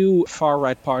 Only 2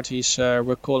 far-right parties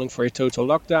were calling for a total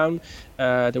lockdown.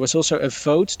 There was also a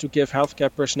vote to give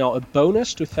healthcare personnel a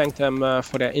bonus to thank them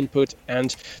for their input,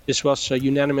 and this was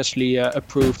unanimously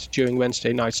approved during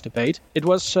Wednesday night's debate. It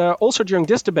was also during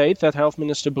this debate that Health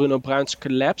Minister Bruno Bruins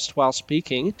collapsed while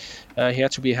speaking. He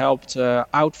had to be helped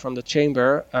out from the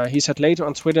chamber. He said later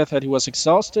on Twitter that he was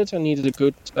exhausted and needed a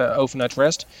good overnight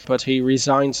rest, but he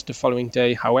resigned the following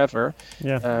day, however.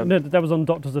 Yeah, that was on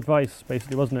doctor's advice,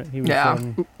 basically, wasn't it? He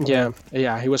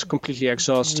was, he was completely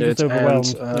exhausted. He was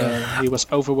overwhelmed. He was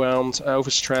overwhelmed,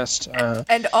 overstressed.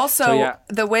 And also,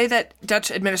 the way that Dutch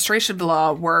administration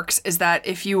law works is that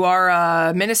if you are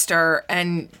a minister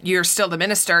and you're still the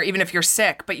minister, even if you're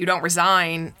sick, but you don't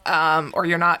resign or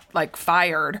you're not like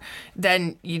fired,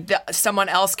 then someone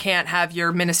else can't have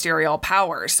your ministerial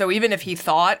powers. So even if he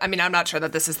thought, I mean, I'm not sure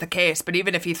that this is the case, but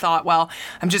even if he thought, well,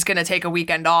 I'm just going to take a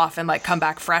weekend off and like come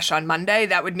back fresh on Monday,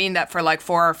 that would mean that for like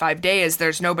 4 or 5 days,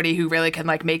 there's nobody who really can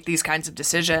like make these kinds of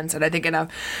decisions. And I think in a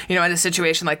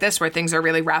situation like this where things are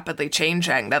really rapidly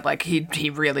changing, that like he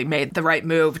really made the right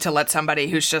move to let somebody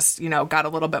who's just got a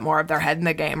little bit more of their head in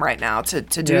the game right now to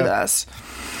do this.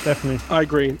 Definitely, I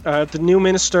agree. The new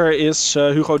minister is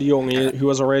Hugo de Jong, who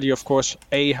was already, of course,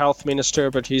 a health minister,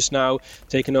 but he's now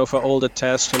taken over all the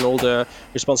tests and all the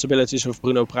responsibilities of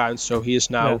Bruno Bruins. So he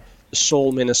is now the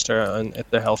sole minister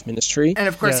at the health ministry. And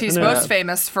of course, he's most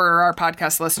famous for our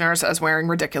podcast listeners as wearing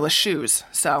ridiculous shoes.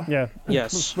 So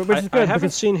yes, which is good. I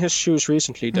haven't seen his shoes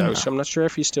recently though, so I'm not sure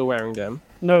if he's still wearing them.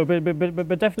 No, but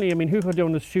definitely, I mean, Hugo de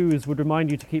Jong's shoes would remind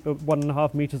you to keep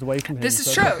 1.5 meters away from him. This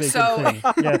is true. So.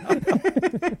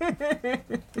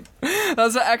 That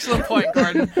was an excellent point,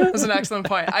 Gordon. That was an excellent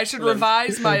point. I should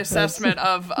revise my assessment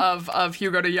of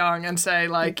Hugo de Jong and say,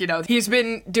 like, he's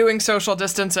been doing social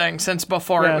distancing since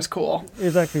before it was cool.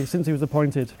 Exactly, since he was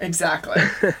appointed. Exactly.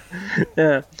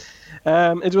 Yeah.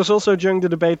 It was also during the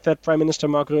debate that Prime Minister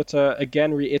Mark Rutte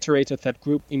again reiterated that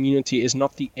group immunity is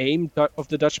not the aim of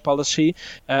the Dutch policy,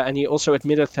 and he also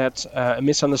admitted that a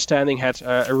misunderstanding had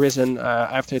arisen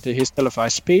after his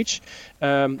televised speech.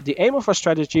 The aim of our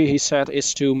strategy, he said,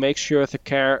 is to make sure the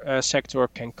care sector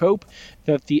can cope,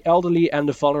 that the elderly and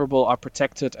the vulnerable are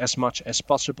protected as much as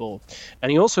possible.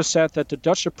 And he also said that the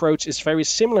Dutch approach is very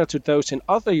similar to those in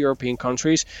other European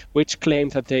countries which claim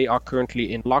that they are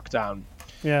currently in lockdown.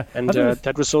 Yeah, and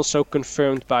that was also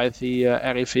confirmed by the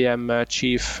RIVM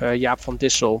chief Jaap van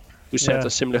Dissel, who said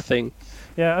a similar thing.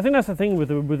 Yeah, I think that's the thing with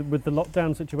the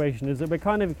lockdown situation, is that we're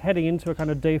kind of heading into a kind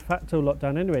of de facto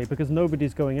lockdown anyway, because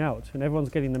nobody's going out and everyone's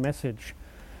getting the message.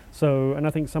 So, and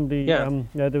I think somebody, there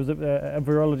was a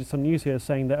virologist on news here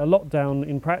saying that a lockdown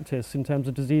in practice, in terms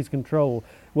of disease control,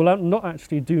 will not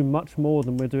actually do much more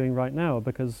than we're doing right now,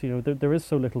 because there is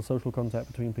so little social contact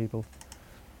between people.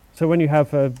 So when you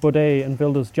have Baudet and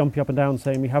Wilders jumping up and down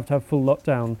saying we have to have full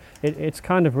lockdown, it's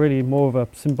kind of really more of a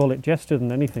symbolic gesture than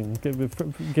anything,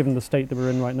 given the state that we're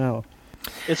in right now.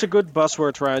 It's a good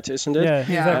buzzword, right? Isn't it?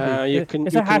 Yeah, exactly.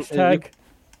 It's a hashtag.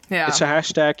 It's a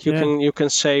hashtag. You can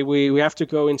say we have to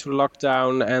go into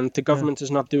lockdown and the government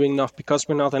is not doing enough because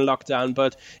we're not in lockdown.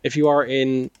 But if you are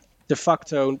in de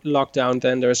facto lockdown,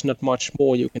 then there's not much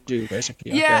more you can do,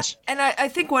 basically, I guess. And I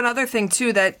think one other thing,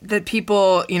 too, that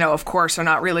people, of course, are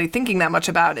not really thinking that much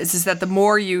about is that the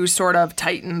more you sort of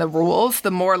tighten the rules,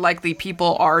 the more likely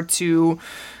people are to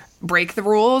break the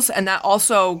rules. And that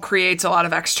also creates a lot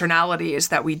of externalities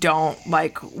that we don't,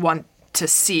 want to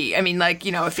see. I mean,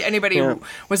 if anybody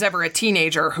was ever a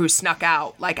teenager who snuck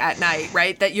out at night,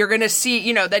 right, that you're going to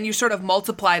see, then you sort of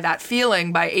multiply that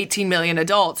feeling by 18 million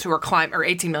adults who are or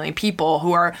 18 million people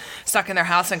who are stuck in their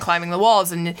house and climbing the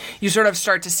walls. And you sort of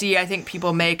start to see, I think,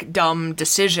 people make dumb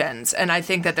decisions. And I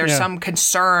think that there's some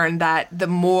concern that the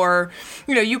more,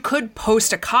 you could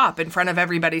post a cop in front of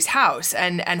everybody's house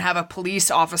and have a police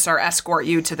officer escort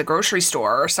you to the grocery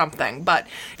store or something. But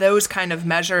those kind of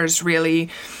measures really,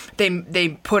 they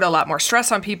put a lot more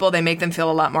stress on people. They make them feel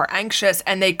a lot more anxious,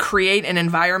 and they create an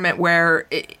environment where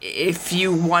if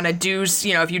you want to do,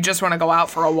 if you just want to go out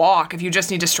for a walk, if you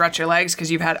just need to stretch your legs because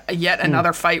you've had yet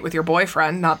another fight with your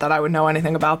boyfriend, not that I would know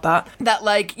anything about that,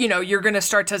 you're going to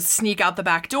start to sneak out the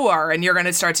back door and you're going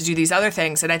to start to do these other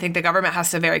things. And I think the government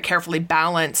has to very carefully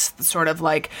balance sort of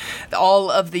all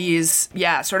of these,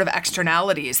 sort of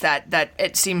externalities that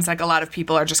it seems like a lot of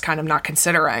people are just kind of not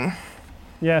considering.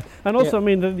 Yeah, and also, I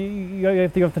mean, you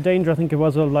have the danger, I think it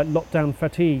was, of lockdown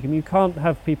fatigue. I mean, you can't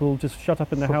have people just shut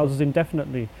up in their houses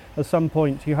indefinitely. At some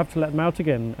point, you have to let them out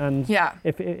again. And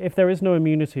if there is no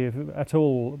immunity at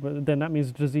all, then that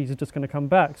means the disease is just going to come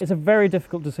back. It's a very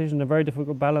difficult decision, a very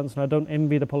difficult balance, and I don't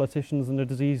envy the politicians and the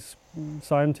disease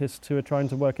scientists who are trying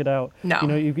to work it out. No.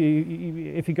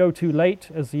 If you go too late,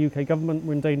 as the UK government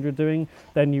were in danger of doing,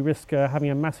 then you risk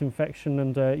having a mass infection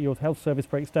and your health service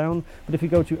breaks down. But if you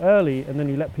go too early and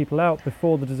then you let people out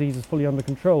before the disease is fully under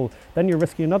control, then you're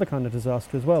risking another kind of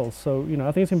disaster as well. So,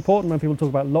 I think it's important when people talk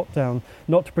about lockdown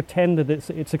not to pretend that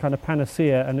it's a kind of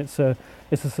panacea and it's a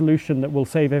solution that will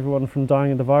save everyone from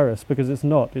dying of the virus, because it's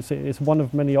not. It's one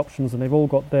of many options, and they've all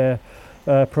got their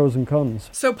pros and cons.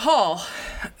 So, Paul,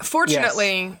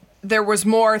 fortunately, there was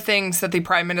more things that the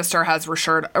Prime Minister has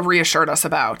reassured us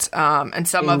about, and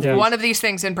one of these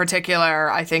things in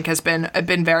particular, I think, has been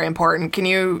very important. Can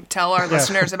you tell our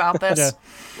listeners about this?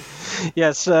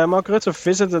 Yes, Mark Rutte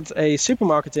visited a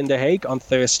supermarket in The Hague on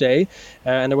Thursday,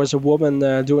 and there was a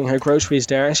woman doing her groceries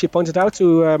there, and she pointed out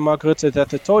to Mark Rutte that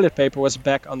the toilet paper was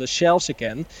back on the shelves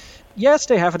again. Yes,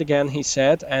 they have it again, he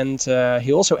said, and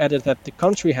he also added that the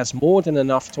country has more than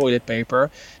enough toilet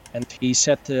paper. And he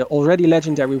said the already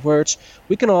legendary words,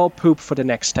 "We can all poop for the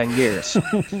next 10 years."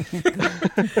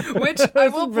 Which I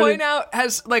will point out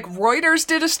has, Reuters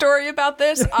did a story about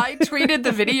this. I tweeted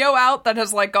the video out that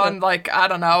has, gone, I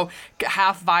don't know,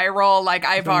 half viral.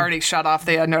 I've already shut off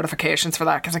the notifications for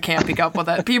that because I can't keep up with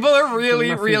it. People are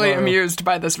really, really amused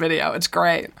by this video. It's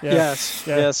great. Yes.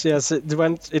 It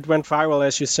went viral,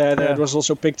 as you said. It was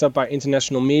also picked up by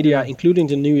international media, including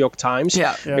the New York Times,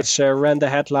 which ran the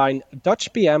headline,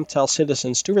 "Dutch PM tell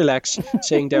citizens to relax,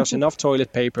 saying there's enough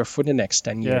toilet paper for the next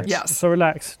 10 years." Yes. So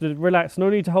relax. No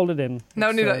need to hold it in.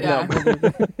 No need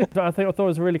to, I thought it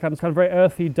was a really kind of very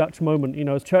earthy Dutch moment.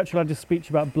 As Churchill had his speech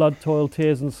about blood, toil,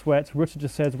 tears and sweat, Rutte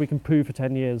just says we can poo for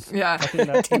 10 years. Yeah.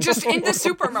 Just in the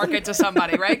supermarket to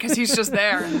somebody, right? Because he's just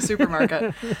there in the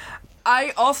supermarket.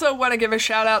 I also want to give a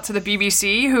shout out to the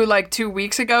BBC, who 2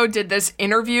 weeks ago did this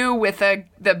interview with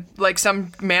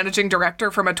some managing director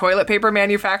from a toilet paper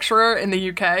manufacturer in the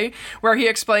UK, where he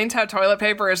explains how toilet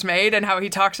paper is made and how he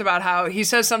talks about how he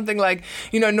says something like,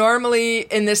 normally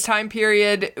in this time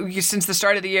period, since the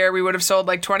start of the year, we would have sold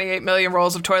 28 million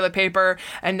rolls of toilet paper,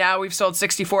 and now we've sold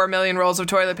 64 million rolls of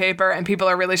toilet paper, and people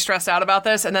are really stressed out about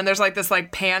this. And then there's this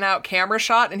pan out camera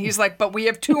shot, and he's like, but we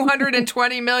have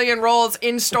 220 million rolls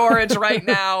in storage right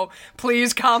now.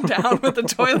 Please calm down with the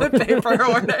toilet paper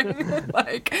hoarding.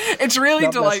 It's really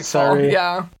not delightful. Necessary.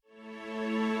 Yeah.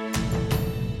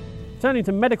 Turning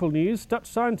to medical news, Dutch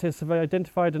scientists have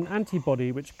identified an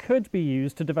antibody which could be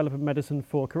used to develop a medicine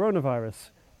for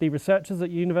coronavirus. The researchers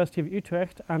at University of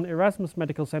Utrecht and Erasmus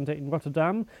Medical Center in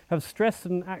Rotterdam have stressed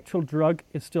that an actual drug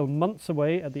is still months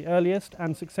away at the earliest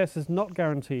and success is not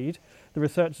guaranteed. The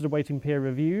research is awaiting peer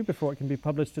review before it can be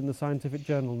published in the scientific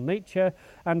journal Nature,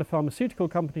 and a pharmaceutical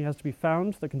company has to be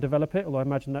found that can develop it, although I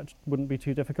imagine that wouldn't be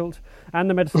too difficult.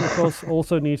 And the medicine, of course,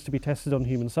 also needs to be tested on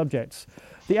human subjects.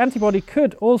 The antibody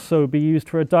could also be used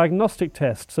for a diagnostic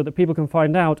test so that people can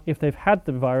find out if they've had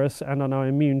the virus and are now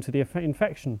immune to the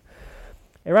infection.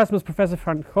 Erasmus professor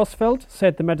Frank Hosfeld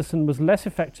said the medicine was less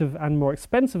effective and more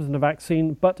expensive than a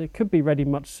vaccine, but it could be ready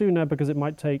much sooner because it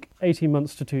might take 18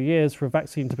 months to 2 years for a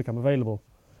vaccine to become available.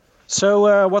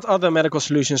 So what other medical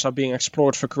solutions are being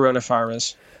explored for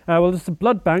coronavirus? Well, the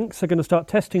blood banks are going to start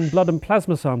testing blood and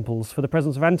plasma samples for the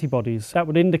presence of antibodies. That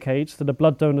would indicate that the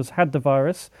blood donors had the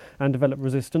virus and developed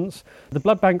resistance. The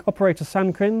blood bank operator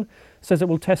Sankrin says it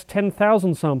will test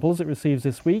 10,000 samples it receives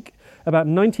this week. About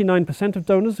 99% of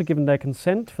donors are given their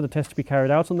consent for the test to be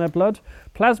carried out on their blood.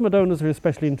 Plasma donors are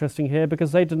especially interesting here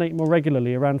because they donate more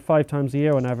regularly, around 5 times a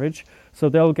year on average, so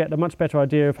they'll get a much better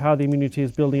idea of how the immunity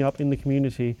is building up in the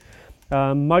community.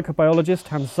 Microbiologist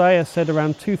Hans Zeyer said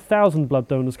around 2,000 blood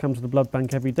donors come to the blood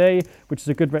bank every day, which is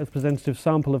a good representative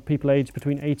sample of people aged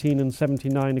between 18 and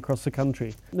 79 across the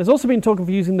country. There's also been talk of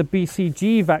using the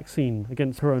BCG vaccine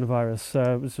against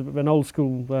coronavirus. It's an old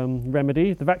school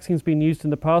remedy. The vaccine's been used in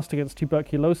the past against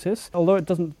tuberculosis. Although it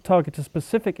doesn't target a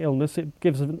specific illness, it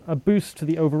gives a boost to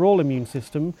the overall immune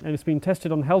system, and it's been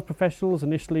tested on health professionals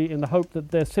initially in the hope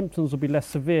that their symptoms will be less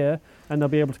severe and they'll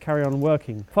be able to carry on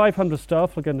working. 500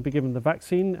 staff are going to be given the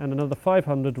vaccine, and another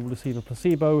 500 will receive a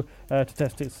placebo to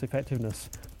test its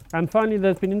effectiveness. And finally,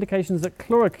 there's been indications that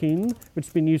chloroquine, which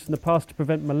has been used in the past to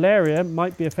prevent malaria,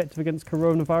 might be effective against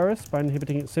coronavirus by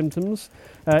inhibiting its symptoms.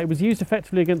 It was used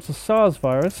effectively against the SARS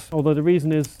virus, although the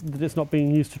reason is that it's not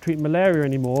being used to treat malaria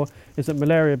anymore, is that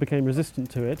malaria became resistant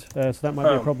to it, so that might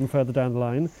be a problem further down the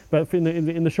line. But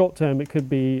in the short term, it could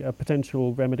be a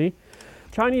potential remedy.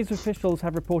 Chinese officials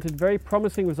have reported very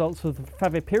promising results of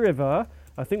favipiravir.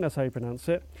 I think that's how you pronounce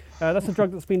it. That's a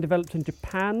drug that's been developed in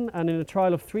Japan, and in a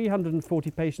trial of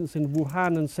 340 patients in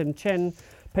Wuhan and Shenzhen,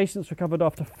 patients recovered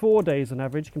after 4 days on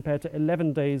average compared to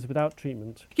 11 days without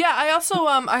treatment. Yeah, I also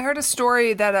I heard a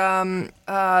story that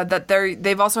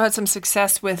they've also had some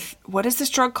success with, what is this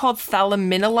drug called,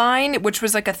 thalidomide, which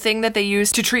was like a thing that they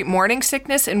used to treat morning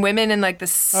sickness in women in like the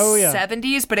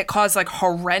 70s, but it caused like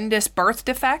horrendous birth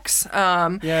defects.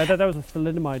 That was a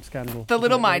thalidomide scandal.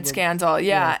 Thalidomide scandal,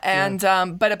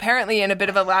 and but apparently in a bit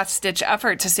of a last-ditch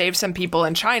effort to save some people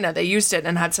in China, they used it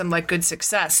and had some like good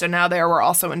success. So now they were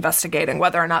also investigating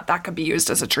whether or not that could be used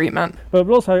as a treatment. But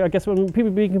also, I guess when people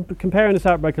be comparing this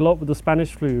outbreak a lot with the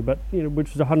Spanish flu, but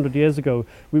which was 100 years ago,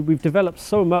 we've developed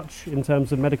so much in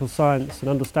terms of medical science and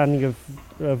understanding of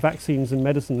vaccines and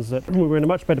medicines that we're in a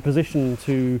much better position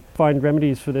to find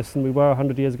remedies for this than we were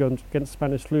 100 years ago against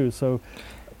Spanish flu. So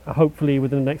hopefully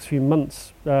within the next few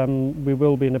months we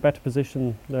will be in a better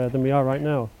position than we are right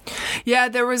now. Yeah,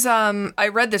 there was I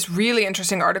read this really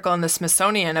interesting article in the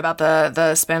Smithsonian about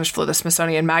the Spanish flu, the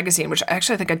Smithsonian magazine, which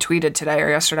actually I think I tweeted today or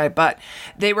yesterday, but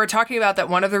they were talking about that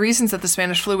one of the reasons that the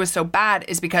Spanish flu was so bad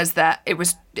is because that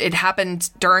it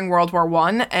happened during World War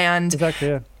I, and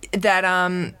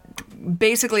that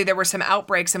basically there were some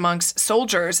outbreaks amongst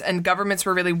soldiers, and governments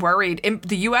were really worried.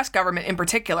 The U.S. government in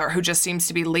particular, who just seems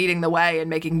to be leading the way and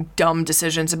making dumb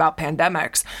decisions about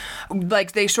pandemics,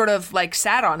 like they sort of like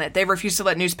sat on it. They refused to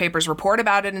let newspapers report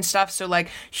about it and stuff. So like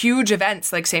huge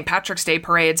events like St. Patrick's Day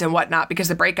parades and whatnot, because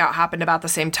the breakout happened about the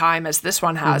same time as this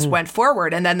one has, went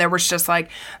forward. And then there was just like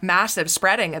massive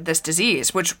spreading of this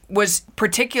disease, which was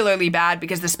particularly bad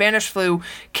because the Spanish flu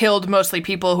killed mostly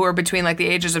people who were between like the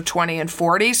ages of 20 and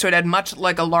 40. So it had much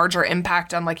like a larger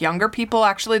impact on like younger people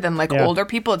actually than like older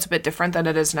people. It's a bit different than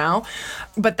it is now.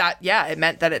 But that, it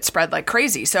meant that it spread like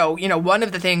crazy. So, one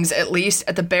of the things, at least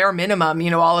at the bare minimum,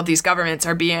 all of these governments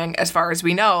are being, as far as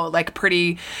we know, like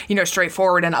pretty,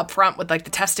 straightforward and upfront with like the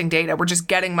testing data. We're just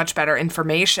getting much better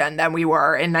information than we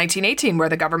were in 1918, where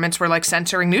the governments were like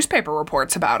censoring newspaper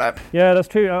reports about it. Yeah, that's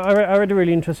true. I read a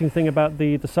really interesting thing about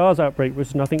the SARS outbreak, which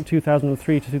was in, I think,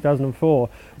 2003 to 2004.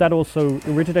 That also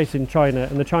originated in China,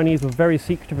 and the Chinese were very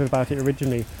secretive about it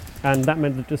originally, and that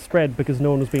meant that it spread because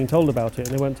no one was being told about it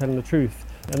and they weren't telling the truth.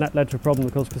 And that led to a problem,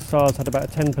 of course, because SARS had about a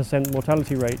 10%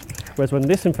 mortality rate, whereas when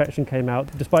this infection came out,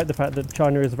 despite the fact that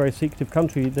China is a very secretive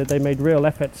country, that they made real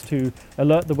efforts to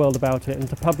alert the world about it and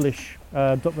to publish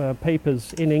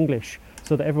papers in English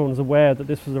so that everyone was aware that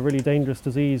this was a really dangerous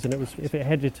disease, and if it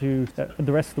headed to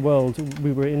the rest of the world,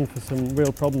 we were in for some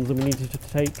real problems and we needed to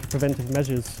take preventive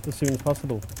measures as soon as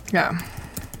possible. Yeah.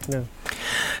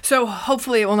 So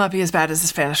hopefully it will not be as bad as the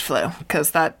Spanish flu, because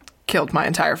that killed my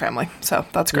entire family. So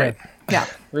that's great. Yeah.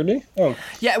 Really? Oh.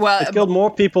 Yeah, well... It killed more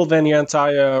people than the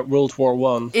entire World War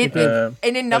I.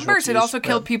 And in numbers, it also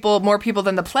killed more people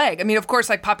than the plague. I mean, of course,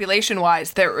 like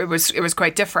population-wise, it was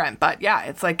quite different. But yeah,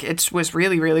 it's like, it was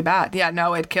really, really bad. Yeah,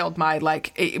 no, it killed my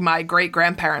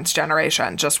great-grandparents'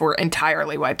 generation. Just were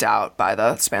entirely wiped out by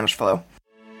the Spanish flu.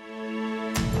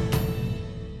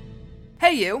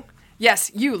 Hey, you.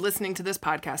 Yes, you listening to this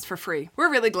podcast for free.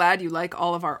 We're really glad you like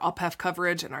all of our UPHEF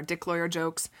coverage and our Dick Lawyer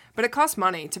jokes, but it costs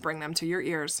money to bring them to your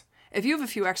ears. If you have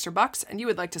a few extra bucks and you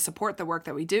would like to support the work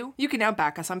that we do, you can now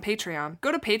back us on Patreon.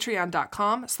 Go to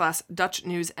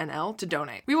patreon.com/DutchNewsNL to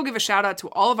donate. We will give a shout out to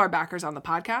all of our backers on the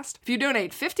podcast. If you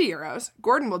donate €50,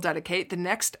 Gordon will dedicate the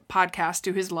next podcast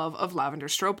to his love of lavender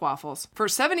stroopwafels. For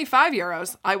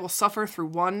 €75, I will suffer through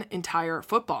one entire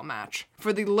football match.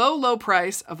 For the low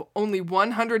price of only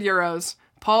 €100,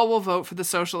 Paul will vote for the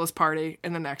Socialist Party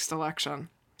in the next election.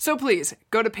 So please,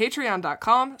 go to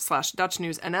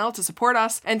patreon.com/DutchNewsNL to support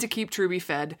us and to keep Truby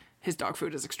fed. His dog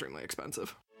food is extremely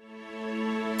expensive.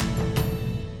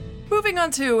 Moving on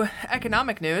to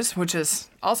economic news, which is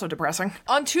also depressing.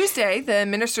 On Tuesday, the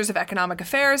Ministers of Economic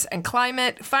Affairs and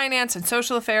Climate, Finance and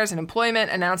Social Affairs and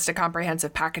Employment announced a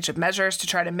comprehensive package of measures to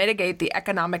try to mitigate the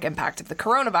economic impact of the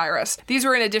coronavirus. These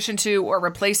were in addition to or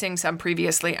replacing some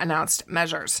previously announced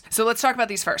measures. So let's talk about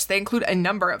these first. They include a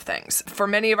number of things. For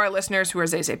many of our listeners who are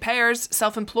Zeze payers,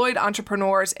 self-employed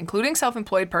entrepreneurs, including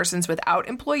self-employed persons without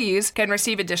employees, can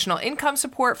receive additional income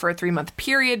support for a 3-month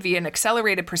period via an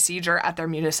accelerated procedure at their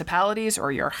municipalities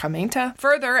or your gemeente.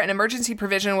 Further, an emergency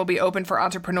provision will be open for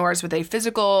entrepreneurs with a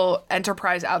physical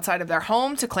enterprise outside of their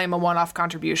home to claim a one-off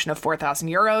contribution of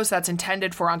 €4,000. That's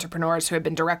intended for entrepreneurs who have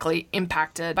been directly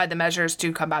impacted by the measures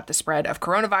to combat the spread of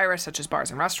coronavirus, such as bars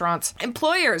and restaurants.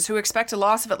 Employers who expect a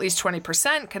loss of at least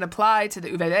 20% can apply to the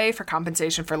UWV for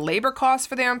compensation for labor costs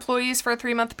for their employees for a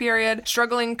 3-month period.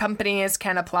 Struggling companies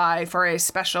can apply for a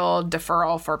special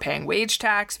deferral for paying wage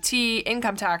tax,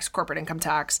 income tax, corporate income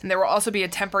tax. And there will also be a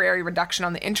temporary reduction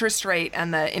on the interest rate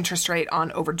and the interest rate on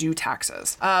overdue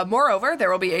taxes. Moreover, there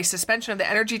will be a suspension of the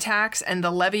energy tax and the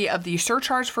levy of the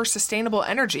surcharge for sustainable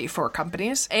energy for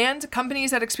companies. And companies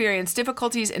that experience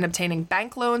difficulties in obtaining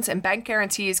bank loans and bank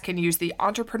guarantees can use the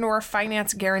Entrepreneur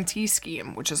Finance Guarantee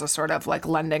Scheme, which is a sort of like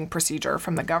lending procedure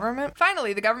from the government.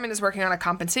 Finally, the government is working on a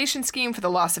compensation scheme for the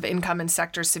loss of income in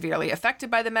sectors severely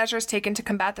affected by the measures taken to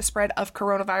combat the spread of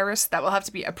coronavirus. That will have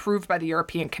to be approved by the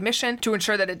European Commission to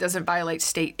ensure that it doesn't violate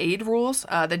state aid rules.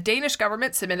 The Danish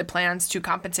government submitted plans to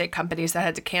compensate companies that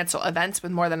had to cancel events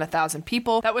with more than 1,000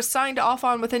 people. That was signed off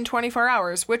on within 24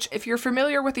 hours, which, if you're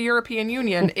familiar with the European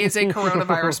Union, is a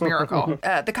coronavirus miracle.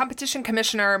 The Competition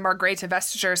Commissioner, Margrethe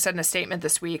Vestager, said in a statement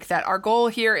this week that our goal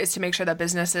here is to make sure that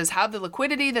businesses have the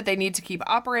liquidity that they need to keep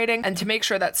operating and to make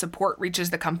sure that support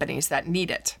reaches the companies that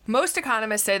need it. Most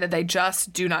economists say that they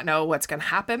just do not know what's going to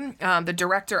happen. The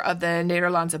director of the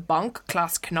Nederlandse Bank,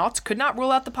 Klaas Knot, could not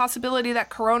rule out the possibility that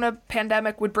corona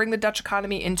pandemic would bring the Dutch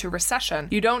economy into recession.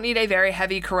 You don't need a very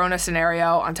heavy corona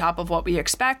scenario on top of what we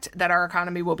expect that our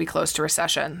economy will be close to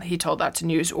recession. He told that to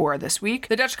Nieuwsoor this week.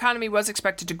 The Dutch economy was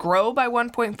expected to grow by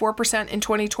 1.4% in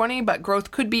 2020, but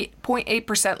growth could be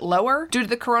 0.8% lower due to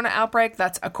the corona outbreak.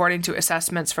 That's according to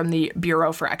assessments from the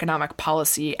Bureau for Economic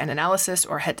Policy and Analysis,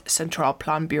 or Het Centraal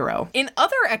Planbureau. In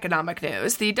other economic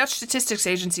news, the Dutch statistics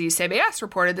agency CBS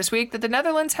reported this week that the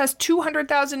Netherlands has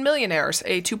 200,000 millionaires,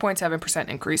 a 2.7%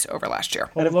 increase over last year.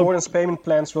 And if Gordon's payment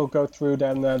plans will go through,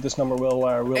 then this number will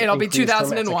it'll be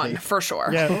 2001 for sure.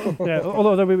 Yeah.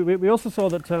 Although we also saw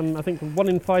that I think 1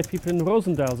 in 5 people in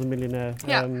Roosendaal is a millionaire.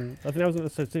 Yeah. I think that was the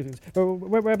statistics.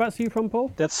 Whereabouts are you from,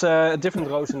 Paul? That's a different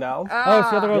Roosendaal.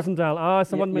 It's the other Roosendaal. It's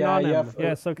the one in Arnhem.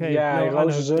 Yes, okay. Yeah,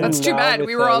 that's too bad.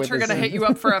 We were all going to hit you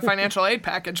up for a financial aid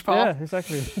package, Paul. Yeah,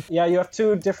 exactly. Yeah, you have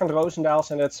 2 different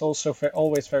Roosendaals, and that's also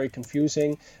always very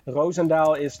confusing.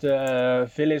 Roosendaal is the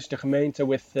village, the gemeente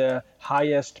with the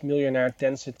highest millionaire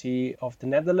density of the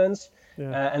Netherlands.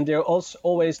 Yeah. And they're also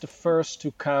always the first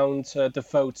to count the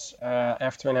votes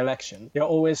after an election. They're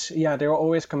always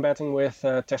combating with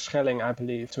Terschelling, I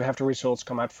believe, to have the results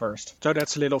come out first. So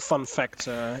that's a little fun fact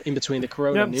in between the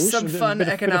corona news. Some fun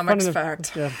economics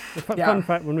fact. Yeah, fun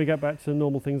fact when we get back to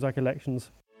normal things like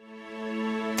elections.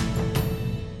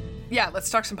 Yeah, let's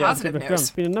talk some positive news.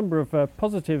 There's been a number of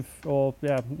positive or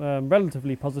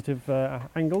relatively positive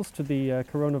angles to the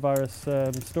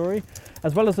coronavirus story,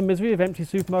 as well as the misery of empty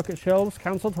supermarket shelves,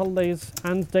 cancelled holidays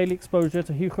and daily exposure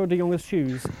to Hugo de Jonge's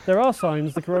shoes. There are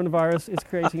signs the coronavirus is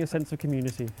creating a sense of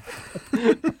community.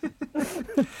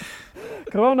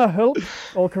 Corona Help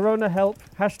or Corona Help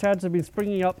hashtags have been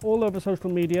springing up all over social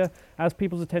media as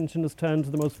people's attention has turned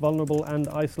to the most vulnerable and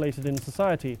isolated in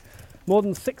society. More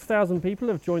than 6,000 people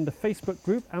have joined the Facebook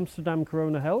group Amsterdam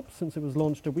Corona Help since it was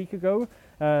launched a week ago.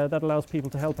 That allows people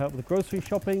to help out with grocery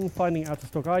shopping, finding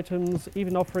out-of-stock items,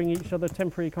 even offering each other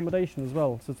temporary accommodation as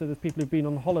well. So there's people who've been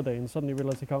on holiday and suddenly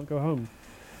realise they can't go home.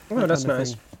 Oh, that's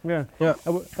nice. Yeah.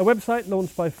 A website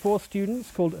launched by 4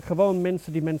 students called Gewoon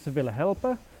Mensen die Mensen willen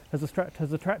helpen.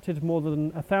 has attracted more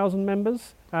than 1,000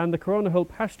 members, and the Corona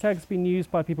Help hashtag has been used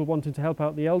by people wanting to help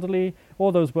out the elderly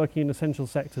or those working in essential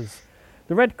sectors.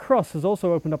 The Red Cross has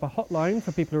also opened up a hotline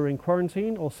for people who are in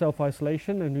quarantine or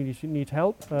self-isolation and who need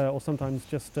help, or sometimes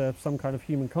just some kind of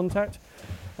human contact.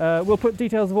 We'll put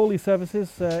details of all these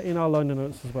services in our liner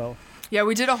notes as well. Yeah,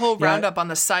 we did a whole roundup on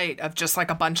the site of just like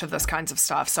a bunch of this kinds of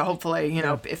stuff. So hopefully,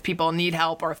 if people need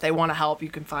help or if they want to help, you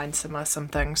can find some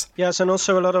things. Yes, and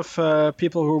also a lot of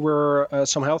people who were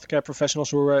some healthcare professionals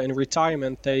who were in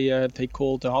retirement. They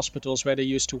called the hospitals where they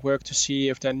used to work to see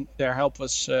if their help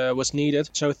was needed.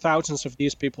 So thousands of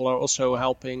these people are also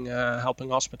helping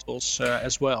hospitals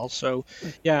as well. So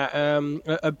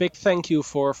a big thank you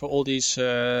for all these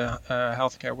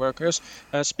healthcare workers.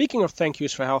 Speaking of thank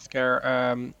yous for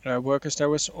healthcare workers. There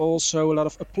was also a lot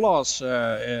of applause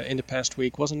in the past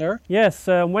week, wasn't there? Yes,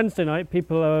 on Wednesday night,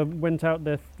 people went out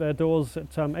their doors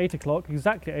at 8 o'clock,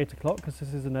 exactly 8 o'clock, because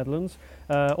this is the Netherlands,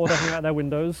 or they hung out their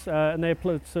windows, and they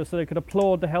so they could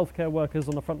applaud the healthcare workers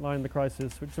on the front line of the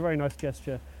crisis, which is a very nice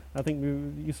gesture. I think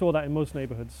you saw that in most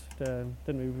neighbourhoods, didn't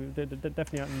we?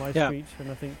 Definitely out in my street, and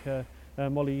I think...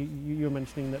 Molly, you were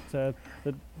mentioning that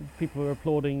people were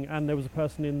applauding, and there was a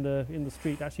person in the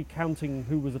street actually counting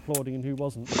who was applauding and who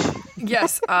wasn't.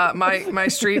 Yes, my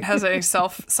street has a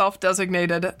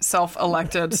self-designated,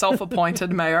 self-elected,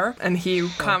 self-appointed mayor, and he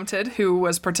counted who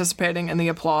was participating in the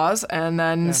applause, and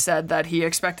then said that he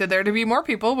expected there to be more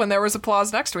people when there was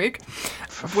applause next week,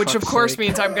 which of course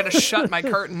means I'm going to shut my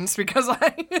curtains because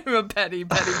I am a petty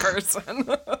person.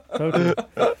 Totally.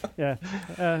 Yeah,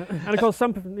 and of course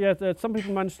some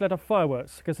people manage to let off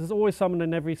fireworks because there's always someone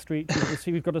in every street who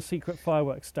see we've got a secret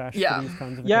fireworks stash. Yeah. For these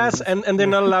kinds of yes, occasions. and they're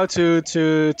not allowed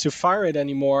to fire it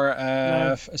anymore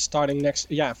starting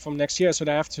from next year. So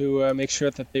they have to make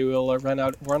sure that they will run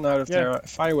out of their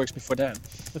fireworks before then.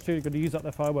 That's really good to use up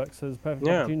their fireworks as a perfect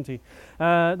opportunity.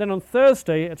 Then on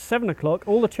Thursday at 7 o'clock,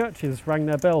 all the churches rang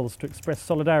their bells to express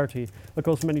solidarity. Of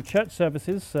course, many church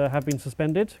services have been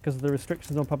suspended because of the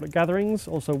restrictions on public gatherings.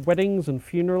 Also, weddings and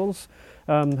funerals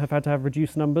have had to have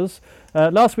reduced numbers.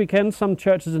 Last weekend, some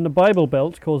churches in the Bible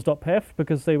Belt caused upheaval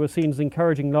because they were seen as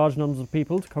encouraging large numbers of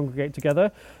people to congregate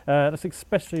together. That's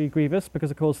especially grievous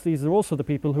because, of course, these are also the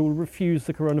people who will refuse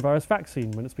the coronavirus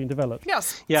vaccine when it's been developed.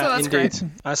 Yes, yeah, so that's indeed. Great.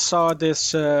 I saw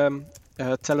this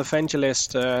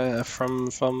televangelist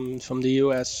from the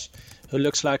US who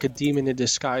looks like a demon in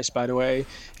disguise, by the way.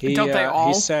 Don't they all?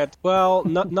 He said, well,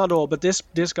 not all, but this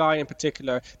guy in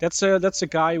particular. That's a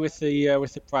guy with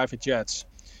the private jets.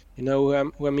 You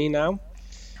know who I mean now?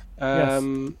 Yes.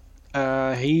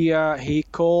 He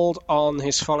called on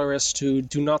his followers to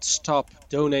do not stop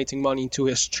donating money to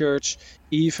his church,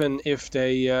 even if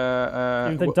they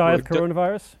die of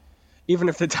coronavirus. Even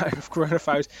if they die of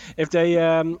coronavirus, if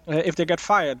they get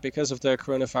fired because of the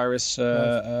coronavirus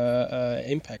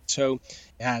impact. So,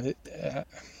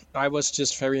 I was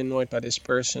just very annoyed by this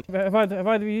person. Have either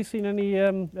of you seen any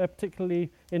particularly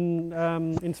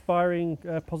inspiring,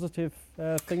 positive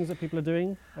things that people are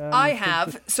doing? I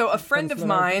have. So a friend of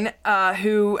mine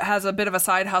who has a bit of a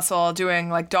side hustle doing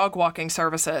like dog walking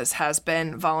services has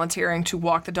been volunteering to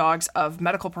walk the dogs of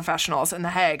medical professionals in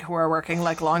The Hague who are working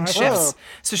like long shifts.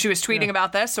 So she was tweeting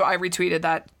about this. So I retweeted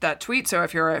that tweet. So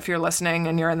if you're listening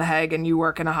and you're in The Hague and you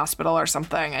work in a hospital or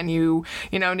something and you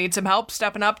need some help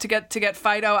stepping up to get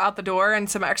Fido out the door and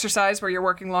some exercise where you're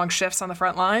working long shifts on the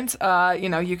front lines,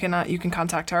 you can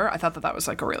contact her. I thought that was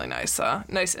like a really nice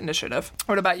initiative.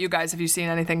 What about you guys? Have you seen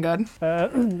anything good?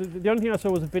 The only thing I saw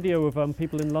was a video of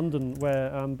people in London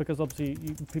where, because obviously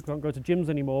people can't go to gyms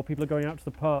anymore, people are going out to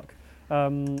the park.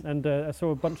 And I saw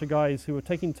a bunch of guys who were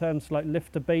taking turns to like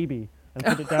lift a baby and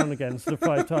put it down again sort of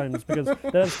 5 times because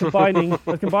that's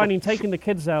combining taking the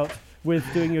kids out with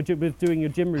doing your gym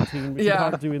routine, which you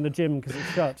can't do in the gym because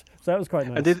it's shut. So that was quite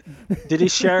nice. And did he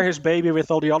share his baby with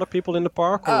all the other people in the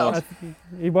park? Or not?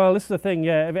 Well, this is the thing.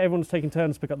 Yeah, if everyone's taking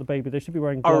turns to pick up the baby, they should be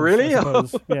wearing gloves. Oh, really? I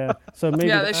suppose. Yeah. So maybe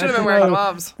they should have been wearing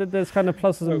gloves. There's kind of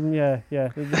pluses and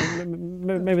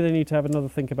maybe they need to have another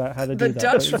think about how they do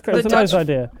that. It's a nice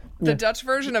idea. The Dutch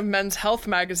version of Men's Health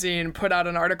magazine put out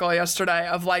an article yesterday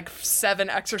of like 7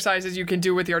 exercises you can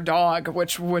do with your dog,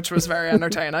 which was very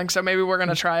entertaining. So maybe we're going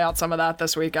to try out some of that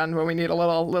this weekend when we need a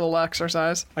little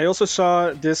exercise. I also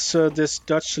saw this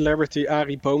Dutch celebrity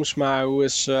Arie Boomsma, who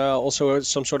is also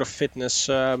some sort of fitness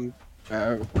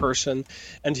person,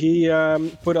 and he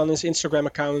put on his Instagram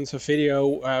account a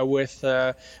video with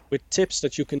tips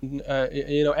that you can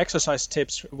exercise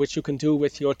tips which you can do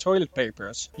with your toilet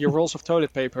papers, your rolls of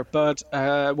toilet paper. But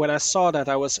when I saw that,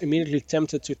 I was immediately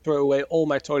tempted to throw away all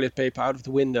my toilet paper out of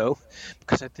the window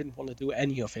because I didn't want to do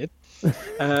any of it.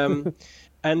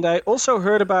 And I also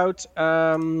heard about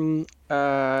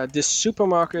this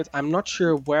supermarket. I'm not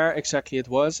sure where exactly it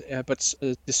was, but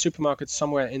this supermarket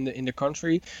somewhere in the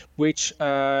country, which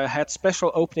had special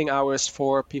opening hours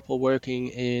for people working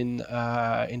in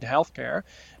the healthcare.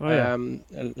 Oh, yeah.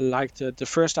 Like the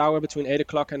first hour between 8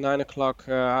 o'clock and 9 o'clock,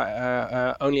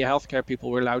 only healthcare people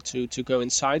were allowed to go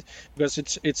inside, because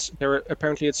it's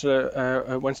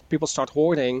when people start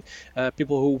hoarding,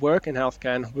 people who work in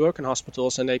healthcare and work in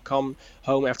hospitals, and they come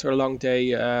home after a long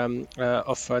day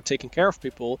of taking care of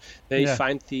people, they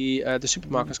find the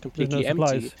supermarkets completely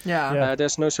empty.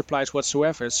 There's no supplies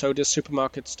whatsoever. So the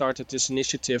supermarket started this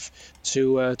initiative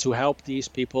to help these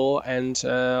people, and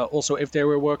also if they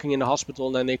were working in the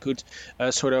hospital, then they could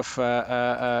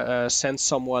send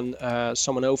someone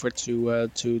over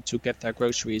to get their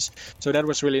groceries. So that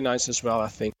was really nice as well, I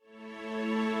think.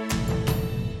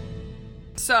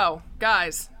 So,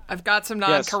 guys, I've got some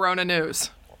non-corona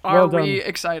news. Are we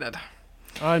excited?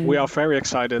 We are very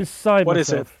excited. What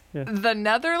is it? Yeah. The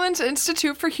Netherlands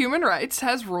Institute for Human Rights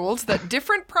has ruled that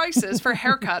different prices for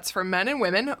haircuts for men and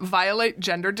women violate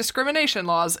gender discrimination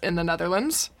laws in the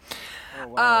Netherlands.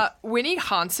 Winnie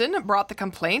Hansen brought the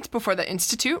complaint before the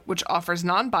Institute, which offers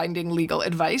non-binding legal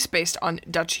advice based on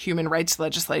Dutch human rights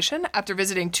legislation, after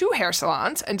visiting 2 hair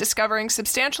salons and discovering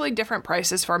substantially different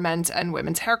prices for men's and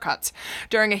women's haircuts.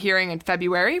 During a hearing in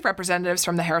February, representatives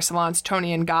from the hair salons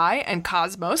Tony and Guy and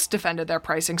Cosmos defended their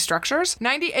pricing structures.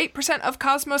 98% of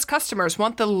Cosmos customers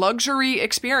want the luxury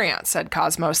experience, said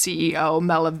Cosmos CEO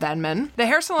Melle Venman. The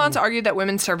hair salons argued that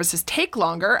women's services take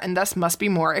longer and thus must be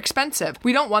more expensive.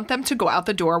 We don't want them to go out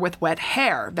the door with wet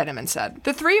hair, Venneman said.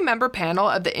 The 3-member panel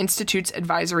of the Institute's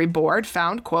advisory board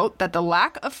found, quote, that the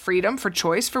lack of freedom for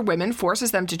choice for women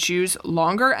forces them to choose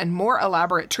longer and more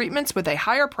elaborate treatments with a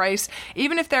higher price,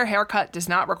 even if their haircut does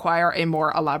not require a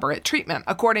more elaborate treatment.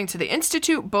 According to the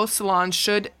Institute, both salons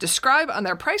should describe on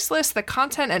their price list the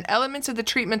content and elements of the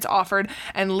treatments offered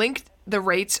and link the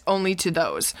rates only to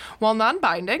those. While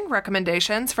non-binding,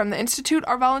 recommendations from the Institute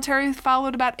are voluntarily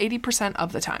followed about 80%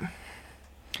 of the time.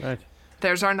 Right.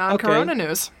 There's our non-corona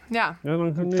news. Yeah.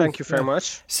 Thank you very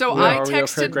much. So we are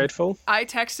very grateful. I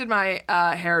texted my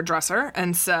hairdresser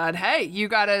and said, "Hey, you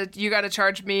gotta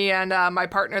charge me and my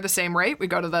partner the same rate. We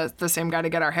go to the same guy to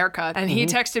get our haircut." And he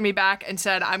texted me back and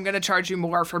said, "I'm gonna charge you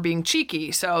more for being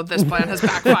cheeky." So this plan has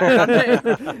backfired on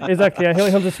me. Exactly. Yeah,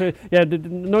 he'll just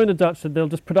knowing the Dutch, they'll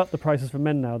just put up the prices for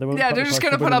men now. They won't. Yeah, they're just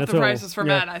gonna put up the prices for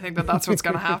men. I think that's what's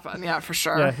gonna happen. Yeah, for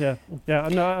sure. Yeah.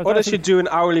 No, or if you do an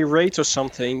hourly rate or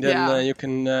something, then you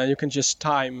can just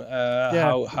time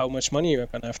how much money you're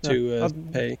going to have to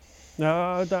pay.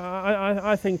 No,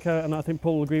 I think, and I think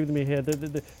Paul will agree with me here,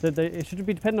 that it should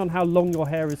be dependent on how long your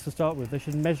hair is to start with. They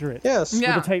should measure it with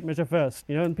a tape measure first.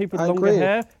 And people with longer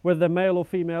hair, whether they're male or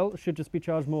female, should just be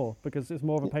charged more because it's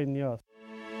more of a pain in the ass.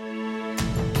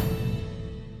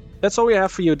 That's all we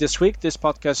have for you this week. This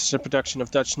podcast is a production of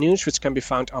Dutch News, which can be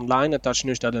found online at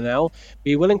dutchnews.nl.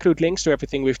 We will include links to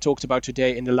everything we've talked about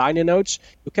today in the liner notes.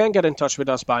 You can get in touch with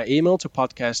us by email to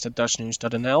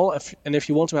podcast@dutchnews.nl. And if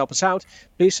you want to help us out,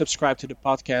 please subscribe to the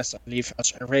podcast and leave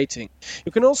us a rating.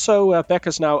 You can also back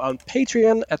us now on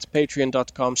Patreon at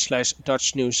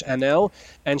patreon.com/dutchnewsnl.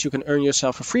 And you can earn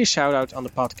yourself a free shout out on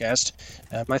the podcast.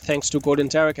 My thanks to Gordon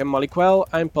Derrick and Molly Quell.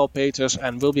 I'm Paul Peters,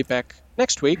 and we'll be back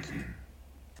next week.